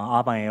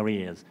urban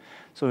areas.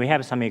 So we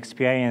have some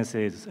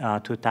experiences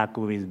to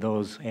tackle with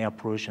those air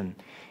pollution,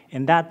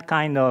 and that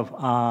kind of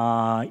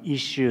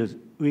issues,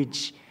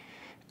 which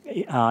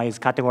is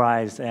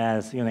categorized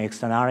as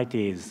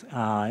externalities,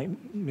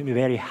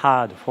 very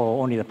hard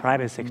for only the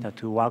private sector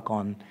to work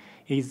on,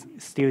 is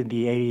still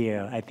the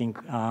area I think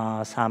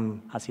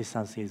some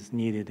assistance is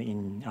needed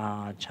in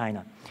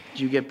China.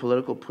 Do you get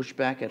political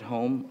pushback at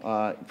home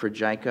for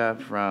JICA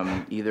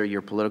from either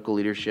your political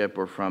leadership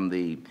or from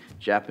the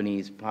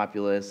Japanese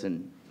populace?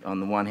 And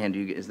on the one hand,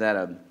 is that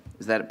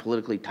a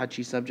politically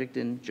touchy subject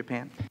in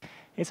Japan?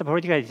 It's a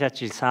politically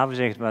touchy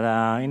subject, but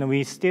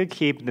we still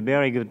keep the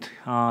very good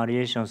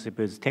relationship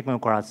with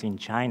technocrats in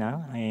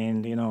China,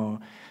 and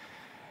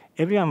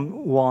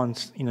everyone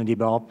wants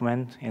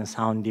development and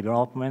sound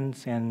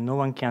development, and no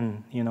one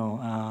can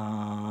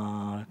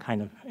how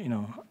can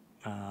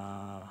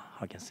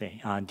I say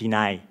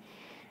deny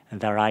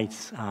the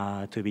rights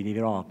to be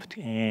developed.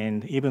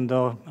 And even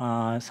though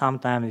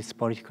sometimes it's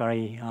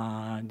politically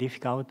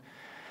difficult,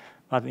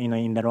 but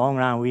in the long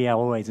run we are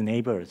always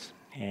neighbors.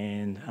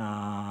 And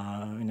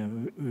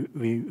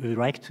we would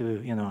like to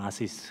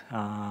assist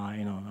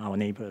our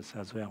neighbors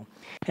as well.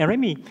 And let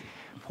me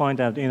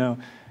point out,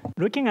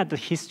 looking at the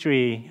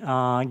history,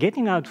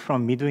 getting out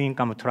from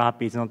middle-income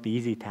trap is not the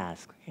easy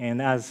task.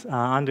 And as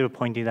Andrew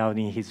pointed out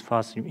in his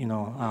first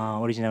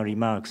original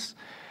remarks,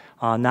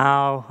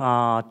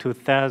 now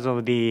 2/3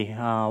 of the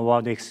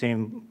world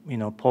extreme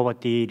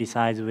poverty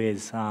resides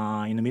with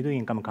in the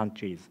middle-income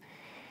countries,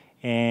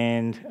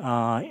 and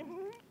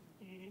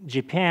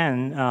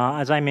Japan,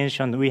 as I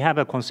mentioned, we have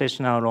a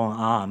concessional loan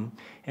arm,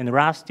 and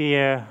last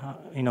year,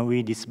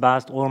 we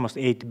disbursed almost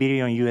 $8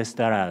 billion US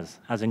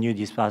as a new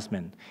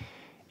disbursement,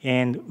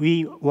 and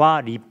we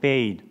were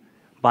repaid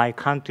by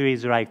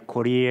countries like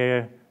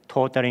Korea,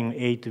 totaling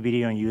 $8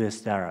 billion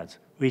US,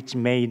 which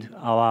made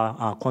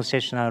our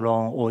concessional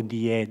loan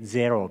ODA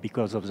zero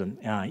because of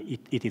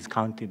it is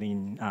counted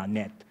in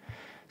net.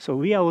 So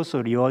we are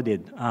also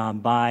rewarded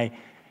by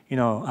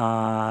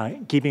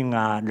giving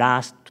a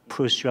last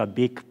push, a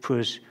big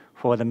push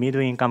for the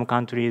middle-income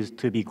countries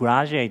to be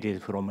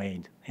graduated from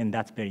aid, and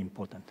that's very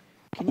important.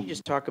 Can you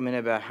just talk a minute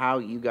about how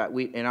you got,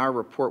 in our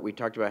report, we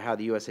talked about how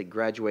the U.S. had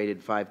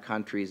graduated 5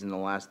 countries in the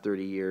last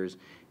 30 years,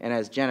 and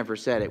as Jennifer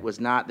said, there's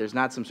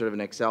not some sort of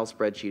an Excel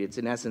spreadsheet. It's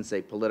in essence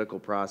a political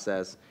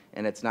process,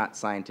 and it's not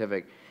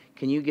scientific.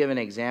 Can you give an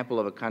example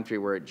of a country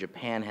where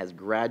Japan has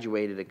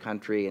graduated a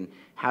country, and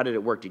how did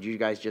it work? Did you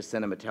guys just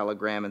send them a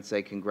telegram and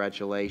say,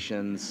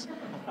 congratulations,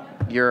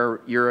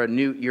 you're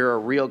a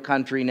real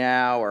country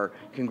now, or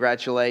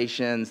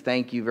congratulations,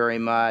 thank you very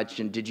much,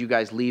 and did you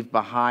guys leave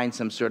behind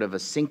some sort of a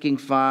sinking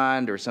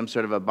fund or some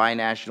sort of a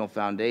binational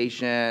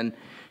foundation?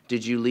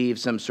 Did you leave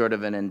some sort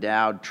of an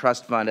endowed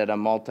trust fund at a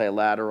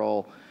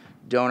multilateral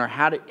donor?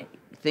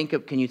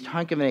 Can you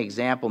think of an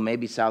example?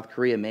 Maybe South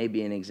Korea may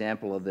be an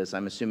example of this.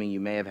 I'm assuming you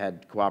may have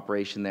had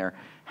cooperation there.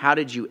 How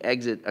did you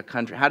exit a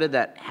country? How did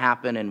that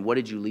happen, and what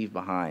did you leave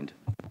behind?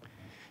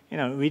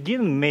 We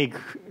didn't make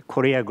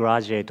Korea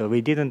graduate, or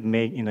we didn't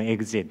make,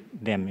 exit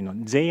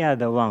them. They are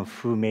the ones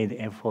who made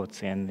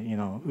efforts,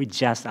 and, we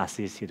just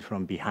assisted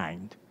from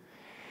behind.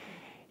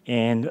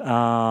 And,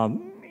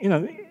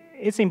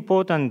 it's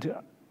important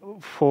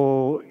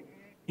for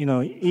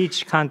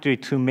each country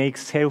to make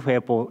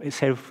self-help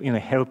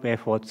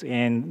efforts,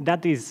 and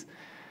that is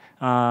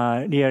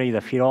really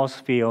the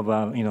philosophy of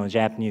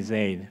Japanese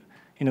aid.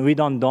 We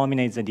don't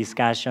dominate the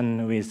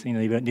discussion with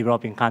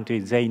developing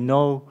countries. They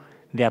know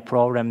their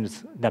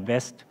problems the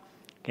best,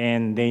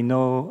 and they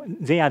know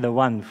they are the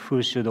ones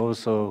who should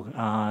also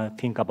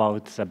think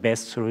about the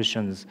best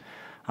solutions,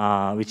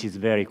 which is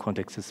very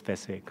context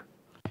specific.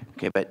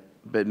 Okay, but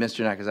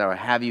Mr. Nakazawa,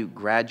 have you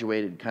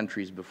graduated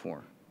countries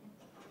before?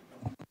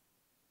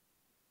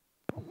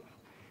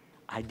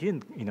 I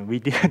didn't, we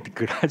didn't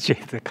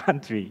graduate the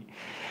country.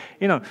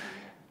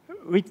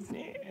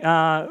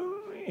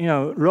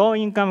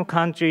 Low-income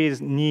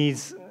countries need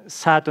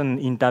certain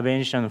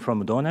intervention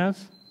from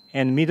donors,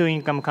 and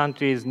middle-income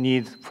countries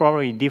need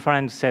probably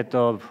different set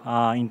of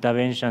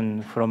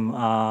intervention from,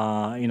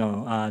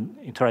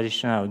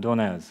 traditional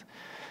donors.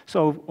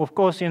 So, of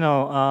course,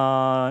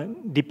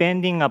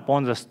 depending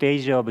upon the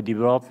stage of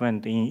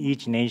development in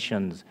each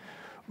nation,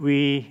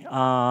 we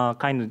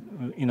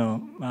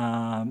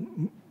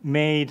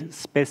made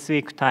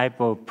specific type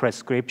of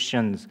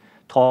prescriptions,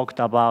 talked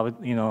about,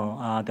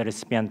 the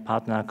recipient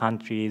partner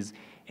countries,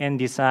 and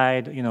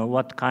decide,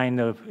 what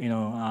kind of,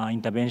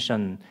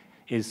 intervention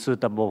is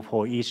suitable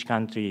for each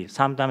country.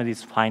 Sometimes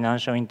it's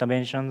financial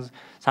interventions,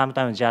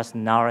 sometimes just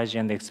knowledge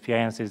and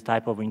experiences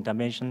type of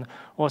intervention,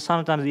 or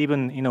sometimes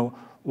even,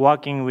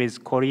 working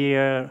with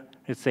Korea,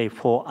 let's say,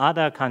 for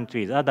other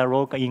countries, other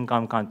local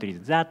income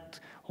countries. That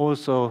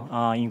also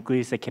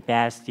increase the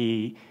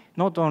capacity,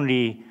 not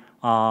only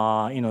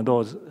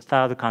those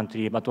third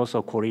countries, but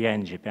also Korea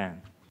and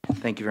Japan.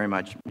 Thank you very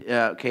much.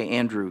 Okay,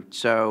 Andrew,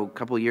 so a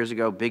couple of years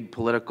ago, big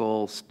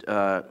political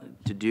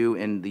to-do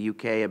in the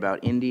UK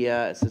about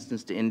India,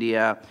 assistance to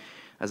India.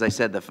 As I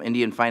said, the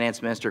Indian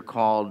finance minister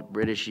called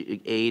British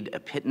aid a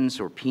pittance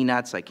or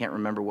peanuts. I can't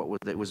remember what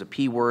it was, a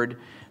P word.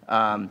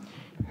 I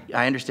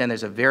understand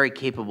there's a very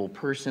capable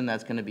person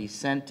that's going to be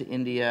sent to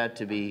India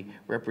to be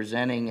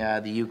representing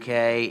the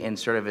UK in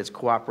sort of its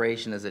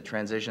cooperation as it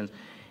transitions.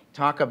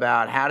 Talk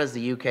about how does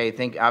the UK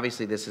think,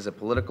 obviously this is a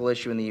political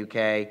issue in the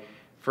UK.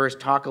 First,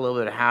 talk a little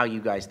bit about how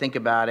you guys think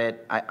about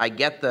it. I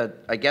get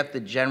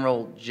the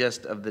general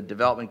gist of the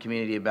development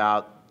community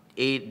about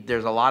aid.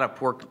 There's a lot of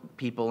poor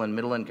people in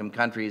middle-income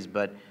countries,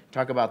 but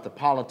talk about the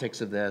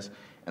politics of this,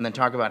 and then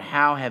talk about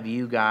how have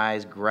you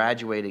guys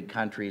graduated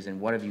countries, and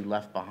what have you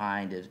left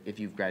behind if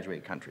you've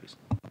graduated countries.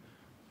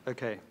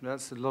 Okay,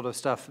 that's a lot of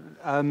stuff.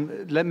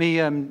 Let me,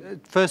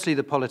 firstly,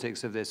 the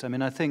politics of this. I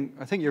mean, I think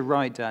you're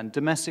right, Dan.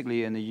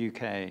 Domestically in the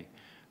UK,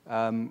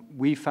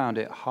 we found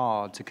it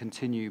hard to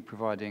continue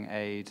providing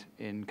aid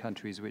in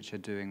countries which are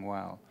doing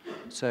well.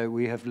 So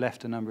we have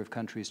left a number of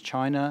countries.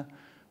 China,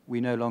 we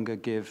no longer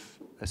give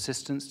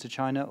assistance to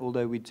China,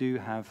 although we do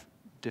have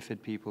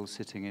DFID people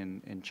sitting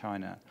in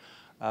China.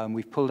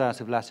 We've pulled out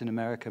of Latin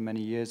America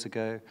many years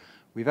ago.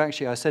 We've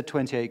actually, I said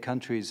 28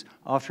 countries.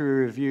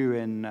 After a review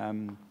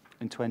in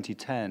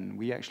 2010,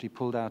 we actually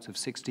pulled out of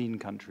 16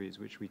 countries,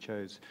 which we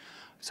chose.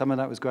 Some of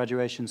that was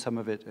graduation, some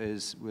of it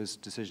was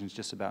decisions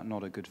just about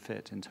not a good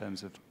fit in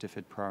terms of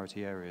DFID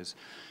priority areas.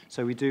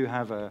 So we do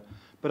have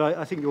but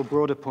I think your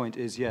broader point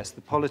is, yes,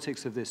 the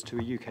politics of this to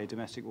a UK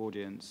domestic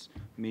audience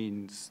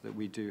means that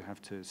we do have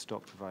to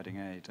stop providing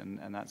aid,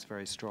 and that's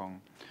very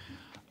strong.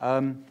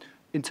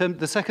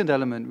 the second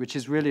element, which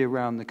is really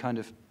around the kind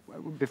of,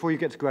 before you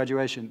get to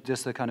graduation,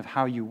 just the kind of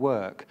how you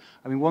work.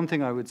 I mean, one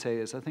thing I would say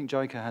is I think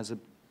JICA has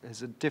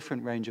a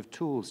different range of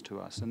tools to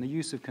us, and the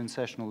use of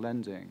concessional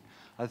lending,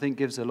 I think,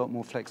 gives a lot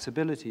more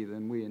flexibility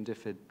than we in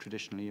DFID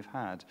traditionally have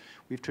had.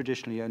 We've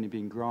traditionally only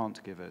been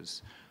grant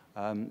givers.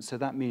 So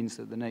that means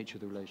that the nature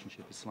of the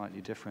relationship is slightly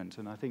different.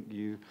 And I think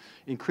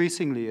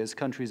increasingly, as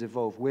countries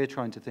evolve, we're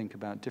trying to think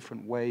about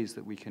different ways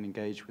that we can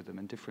engage with them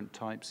and different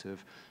types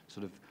of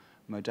sort of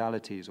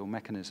modalities or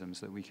mechanisms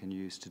that we can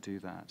use to do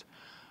that.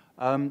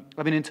 I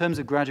mean, in terms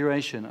of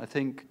graduation, I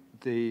think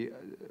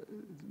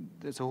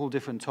it's a whole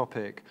different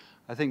topic.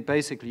 I think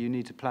basically you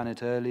need to plan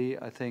it early.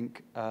 I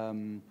think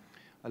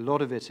a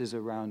lot of it is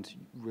around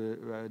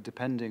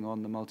depending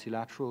on the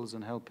multilaterals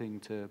and helping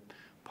to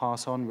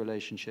pass on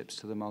relationships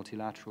to the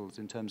multilaterals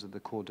in terms of the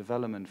core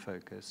development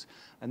focus.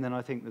 And then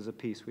I think there's a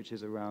piece which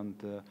is around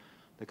the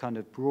kind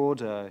of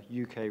broader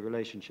UK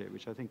relationship,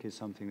 which I think is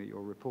something that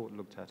your report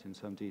looked at in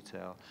some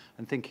detail,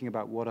 and thinking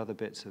about what other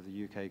bits of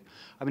the UK.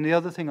 I mean, the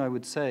other thing I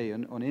would say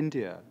on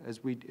India,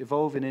 as we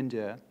evolve in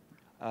India,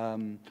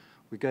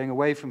 we're going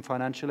away from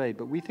financial aid,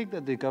 but we think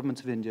that the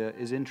government of India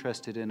is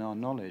interested in our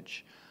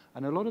knowledge.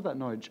 And a lot of that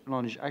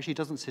knowledge actually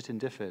doesn't sit in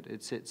DFID.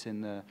 It sits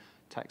in the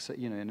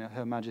in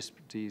Her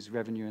Majesty's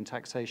Revenue and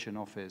Taxation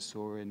Office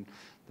or in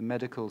the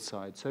medical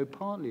side. So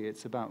partly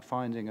it's about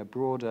finding a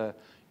broader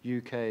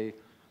UK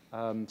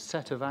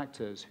set of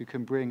actors who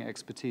can bring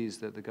expertise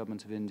that the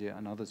government of India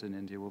and others in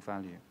India will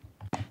value.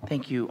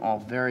 Thank you all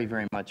very,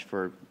 very much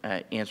for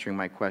answering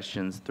my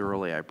questions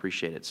thoroughly. I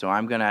appreciate it. So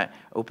I'm going to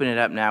open it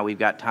up now. We've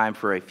got time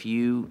for a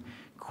few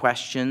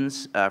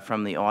questions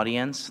from the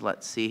audience.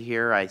 Let's see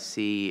here. I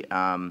see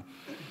my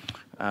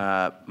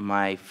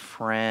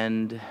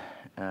friend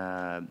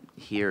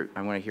here.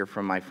 I want to hear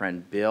from my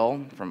friend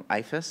Bill from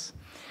IFAS.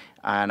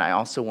 And I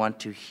also want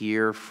to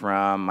hear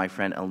from my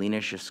friend Alina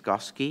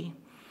Zhaskovsky.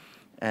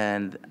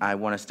 And I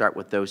want to start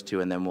with those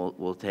two, and then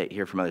we'll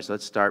hear from others.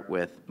 Let's start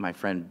with my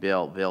friend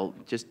Bill. Bill,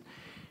 just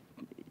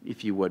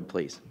if you would,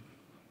 please.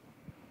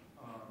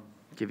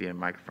 Give you a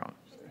microphone.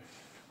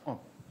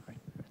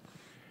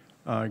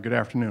 Good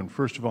afternoon.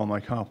 First of all,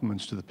 my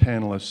compliments to the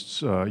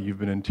panelists. You've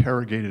been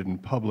interrogated in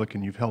public,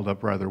 and you've held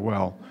up rather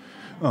well.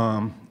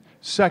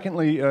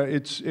 Secondly,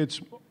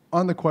 it's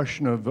on the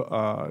question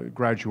of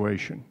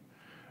graduation.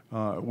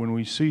 When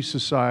we see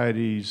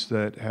societies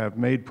that have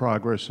made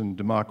progress in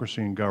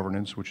democracy and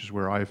governance, which is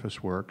where IFAS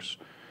works,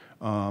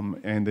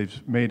 and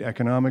they've made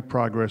economic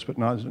progress, but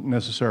not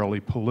necessarily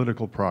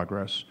political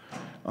progress,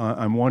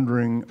 I'm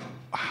wondering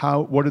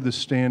what are the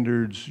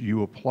standards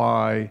you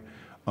apply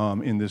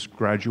in this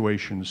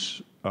graduation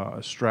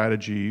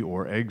strategy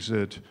or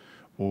exit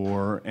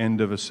or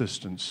end of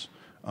assistance?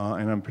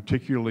 And I'm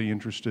particularly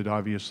interested,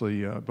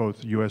 obviously,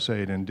 both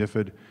USAID and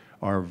DFID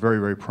are very,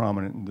 very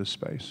prominent in this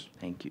space.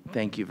 Thank you.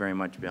 Thank you very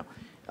much, Bill.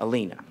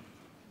 Alina.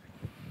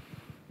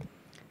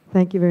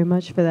 Thank you very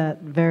much for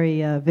that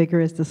very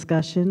vigorous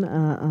discussion.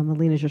 I'm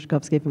Alina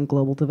Zhaskovsky from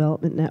Global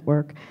Development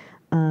Network.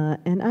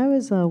 And I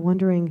was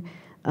wondering,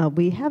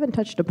 we haven't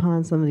touched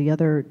upon some of the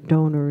other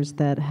donors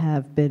that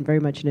have been very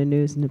much in the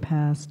news in the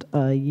past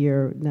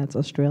year, and that's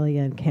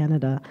Australia and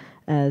Canada,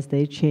 as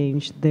they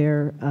changed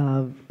their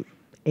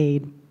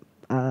aid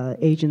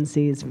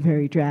agencies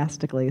very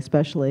drastically,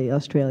 especially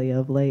Australia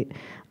of late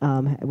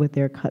with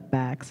their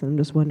cutbacks. I'm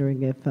just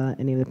wondering if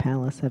any of the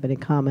panelists have any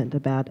comment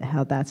about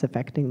how that's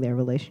affecting their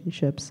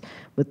relationships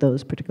with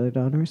those particular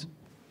donors.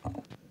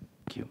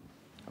 Thank you.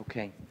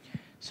 Okay.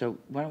 So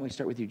why don't we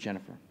start with you,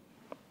 Jennifer?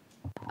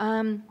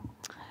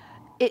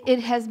 It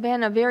has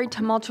been a very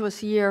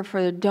tumultuous year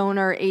for the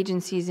donor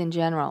agencies in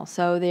general.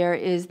 So there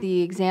is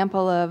the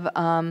example of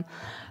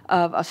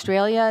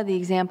Australia, the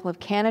example of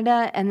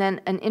Canada, and then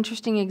an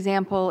interesting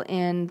example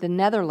in the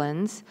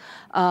Netherlands,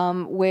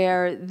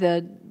 where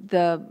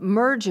the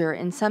merger,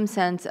 in some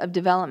sense, of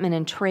development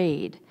and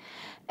trade,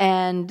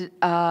 and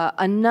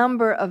a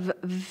number of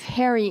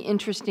very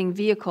interesting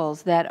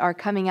vehicles that are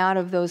coming out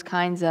of those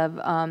kinds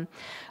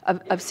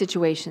of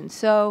situations.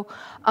 So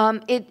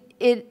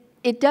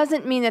it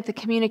doesn't mean that the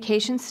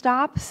communication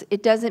stops.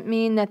 It doesn't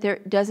mean that there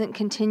doesn't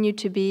continue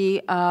to be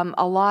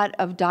a lot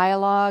of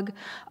dialogue.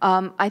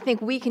 I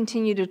think we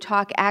continue to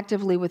talk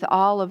actively with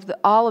all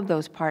of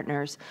those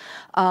partners.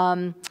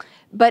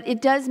 But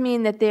it does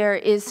mean that there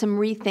is some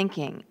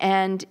rethinking,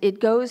 and it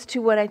goes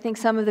to what I think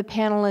some of the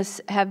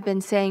panelists have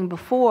been saying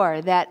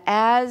before, that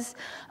as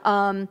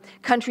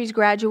countries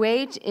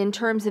graduate in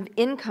terms of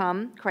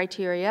income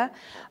criteria,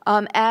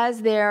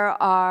 as there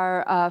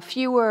are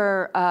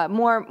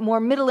more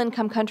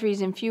middle-income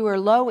countries and fewer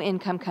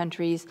low-income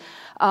countries,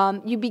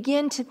 you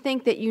begin to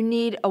think that you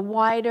need a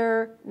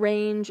wider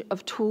range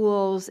of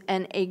tools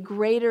and a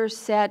greater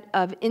set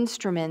of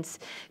instruments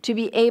to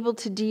be able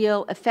to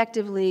deal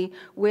effectively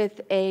with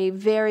with a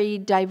very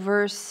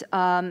diverse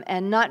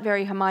and not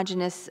very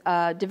homogeneous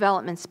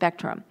development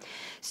spectrum.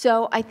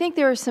 So I think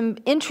there are some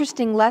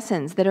interesting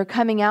lessons that are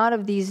coming out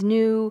of these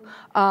new,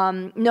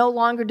 no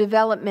longer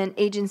development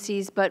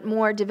agencies, but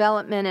more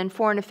development and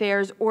foreign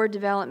affairs or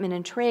development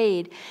and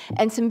trade,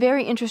 and some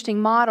very interesting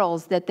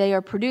models that they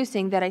are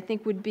producing that I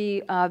think would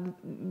be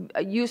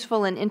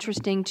useful and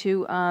interesting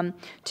to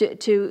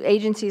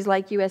agencies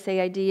like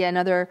USAID and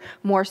other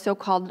more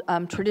so-called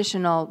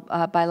traditional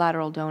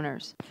bilateral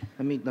donors.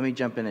 Let me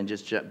jump in and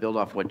just build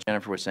off what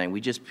Jennifer was saying.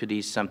 We just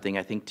produced something,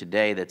 I think,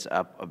 today that's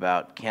up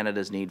about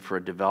Canada's need for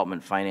a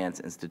development finance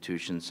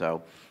institution.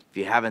 So if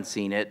you haven't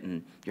seen it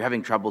and you're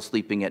having trouble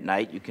sleeping at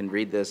night, you can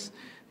read this,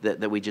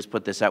 that we just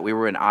put this out. We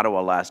were in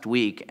Ottawa last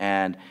week,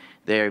 and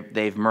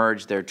they've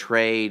merged their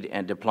trade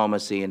and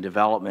diplomacy and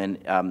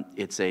development.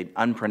 It's an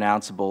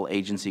unpronounceable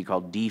agency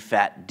called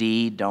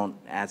DFATD. Don't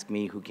ask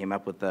me who came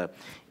up with an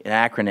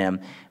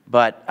acronym.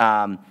 But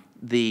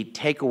the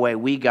takeaway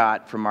we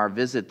got from our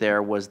visit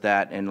there was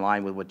that, in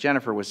line with what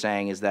Jennifer was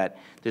saying, is that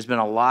there's been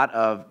a lot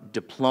of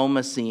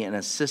diplomacy and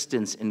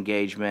assistance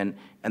engagement,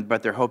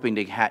 but they're hoping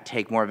to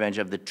take more advantage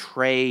of the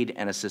trade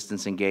and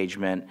assistance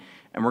engagement.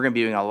 And we're going to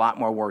be doing a lot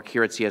more work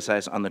here at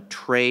CSIS on the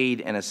trade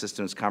and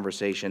assistance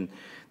conversation.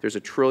 There's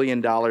 $1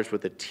 trillion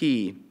with a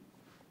T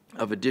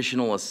of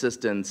additional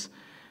assistance,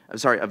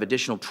 of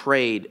additional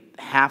trade,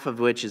 half of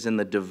which is in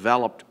the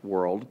developed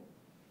world,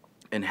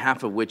 and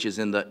half of which is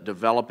in the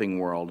developing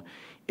world.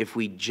 If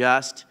we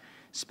just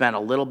spent a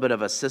little bit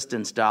of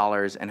assistance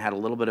dollars and had a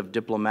little bit of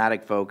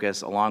diplomatic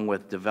focus along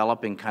with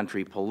developing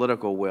country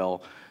political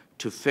will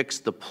to fix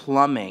the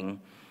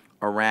plumbing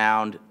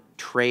around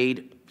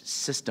trade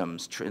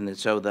systems. And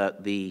so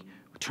the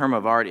term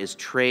of art is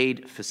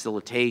trade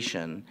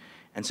facilitation.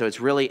 And so it's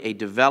really a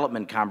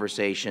development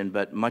conversation,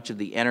 but much of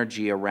the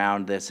energy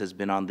around this has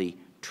been on the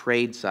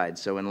trade side.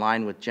 So in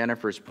line with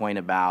Jennifer's point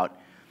about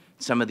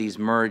some of these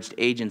merged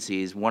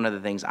agencies, one of the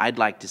things I'd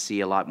like to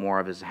see a lot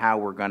more of is how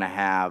we're going to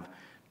have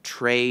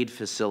trade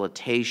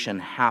facilitation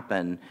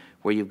happen,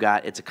 where you've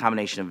got, it's a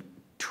combination of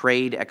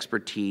trade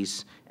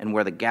expertise and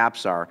where the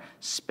gaps are,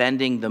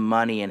 spending the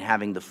money and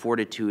having the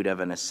fortitude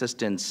of an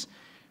assistance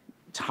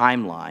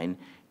timeline,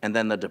 and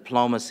then the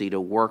diplomacy to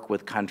work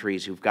with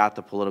countries who've got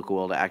the political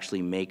will to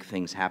actually make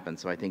things happen.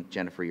 So I think,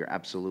 Jennifer, you're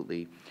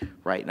absolutely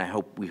right,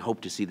 and we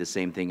hope to see the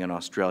same thing in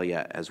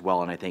Australia as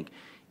well. And I think,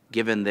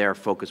 given their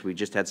focus, we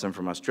just had some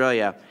from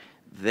Australia,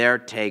 their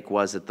take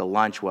was at the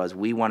lunch was,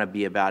 we want to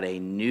be about a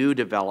new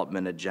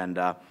development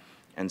agenda.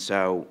 And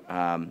so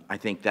I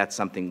think that's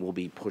something we'll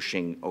be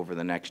pushing over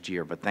the next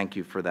year. But thank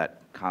you for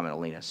that comment,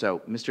 Alina. So,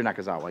 Mr.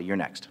 Nakazawa, you're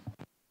next.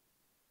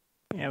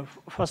 Yeah,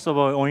 first of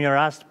all, on your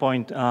last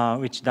point,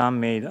 which Dan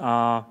made,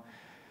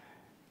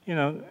 you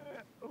know,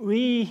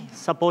 we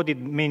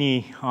supported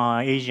many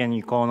Asian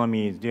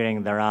economies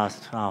during the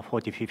last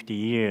 40, 50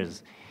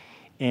 years.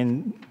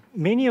 And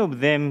many of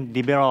them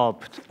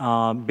developed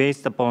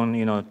based upon,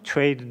 you know,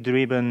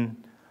 trade-driven,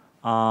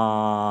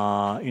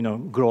 you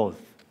know, growth.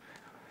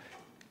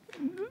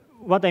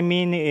 What I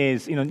mean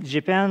is, you know,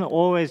 Japan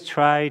always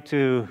tried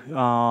to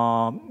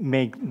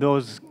make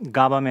those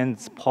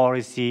governments'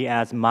 policy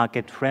as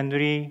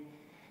market-friendly,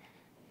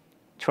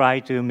 try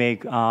to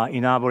make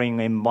enabling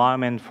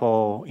environment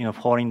for, you know,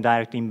 foreign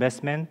direct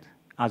investment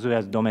as well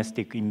as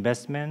domestic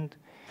investment,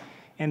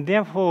 and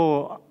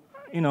therefore,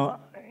 you know,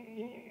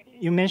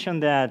 you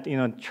mentioned that, you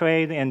know,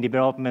 trade and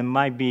development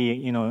might be,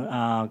 you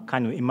know,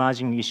 kind of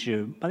emerging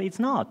issue, but it's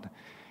not.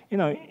 You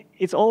know,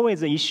 it's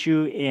always an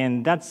issue,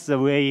 and that's the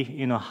way,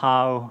 you know,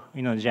 how,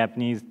 you know,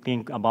 Japanese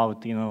think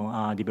about, you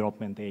know,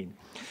 development aid.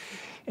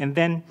 And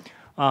then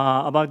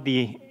about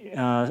the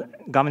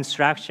government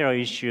structural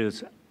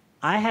issues,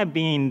 I have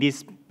been in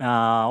this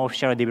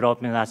offshore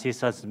development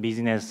assistance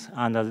business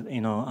under,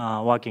 you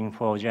know, working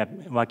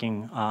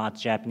at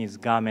Japanese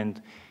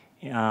government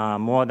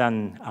more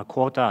than a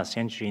quarter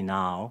century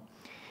now.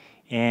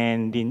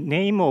 And the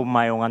name of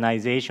my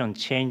organization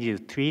changes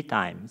 3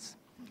 times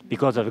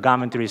because of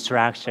government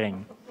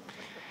restructuring.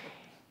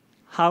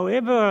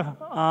 However,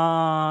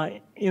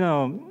 you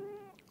know,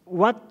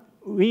 what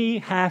we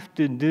have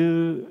to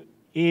do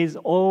is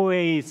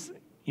always,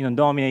 you know,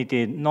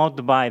 dominated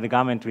not by the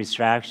government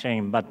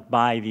restructuring, but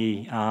by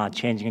the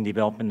changing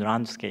development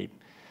landscape.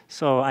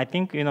 So I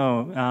think, you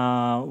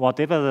know,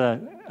 whatever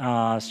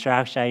the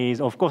structure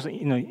is, of course,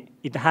 you know,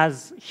 it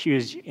has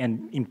huge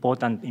and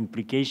important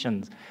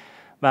implications.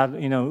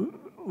 But, you know,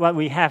 what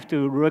we have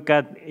to look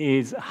at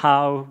is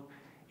how,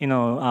 you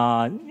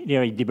know,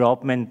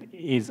 development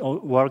is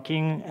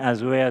working,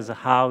 as well as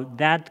how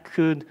that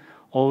could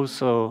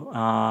also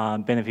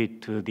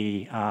benefit to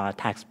the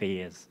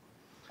taxpayers.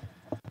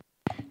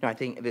 No, I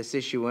think this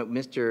issue,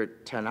 Mr.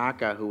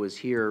 Tanaka, who was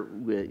here,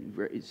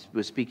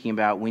 was speaking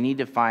about, we need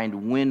to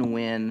find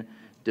win-win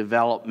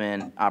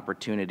development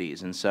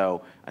opportunities. And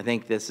so I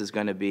think this is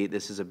going to be,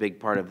 this is a big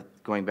part of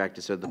going back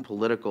to sort of the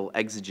political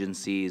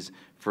exigencies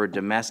for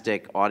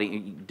domestic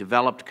audience,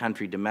 developed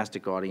country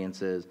domestic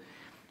audiences.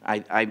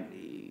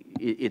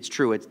 it's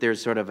true.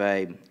 There's sort of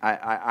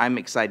I'm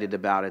excited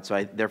about it,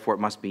 so therefore it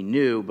must be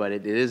new, but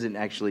it isn't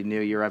actually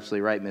new. You're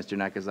absolutely right, Mr.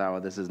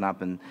 Nakazawa. This has not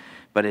been,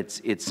 but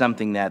it's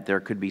something that there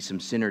could be some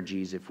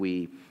synergies if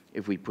we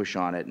push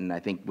on it. And I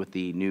think with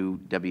the new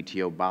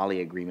WTO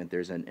Bali agreement,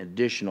 there's an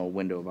additional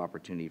window of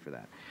opportunity for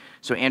that.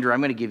 So Andrew, I'm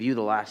going to give you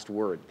the last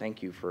word.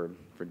 Thank you for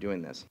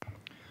doing this.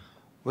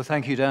 Well,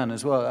 thank you, Dan,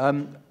 as well.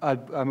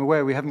 I'm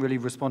aware we haven't really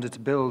responded to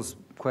Bill's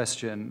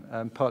question,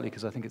 partly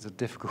because I think it's a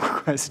difficult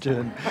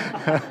question.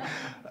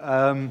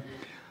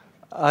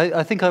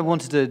 I think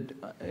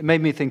it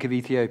made me think of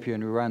Ethiopia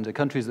and Rwanda,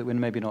 countries that we're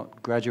maybe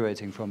not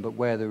graduating from, but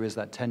where there is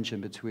that tension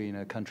between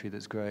a country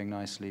that's growing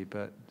nicely,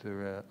 but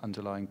there are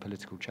underlying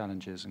political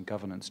challenges and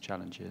governance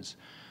challenges.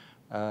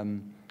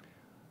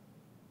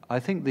 I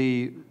think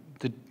the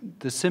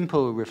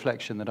simple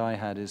reflection that I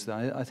had is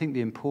that I think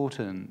the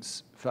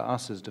importance for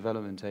us as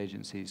development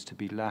agencies to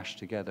be lashed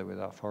together with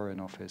our Foreign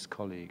Office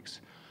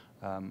colleagues,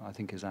 I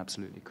think is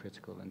absolutely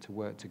critical, and to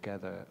work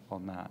together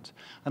on that.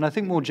 And I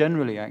think more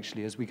generally,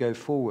 actually, as we go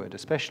forward,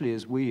 especially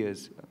as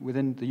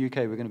within the UK,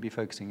 we're going to be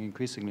focusing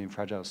increasingly in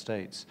fragile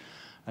states.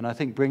 And I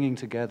think bringing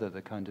together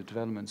the kind of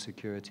development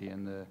security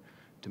and the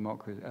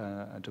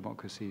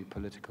democracy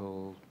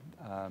political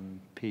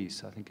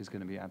piece, I think is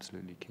going to be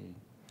absolutely key.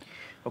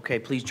 Okay,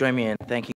 please join me in thanking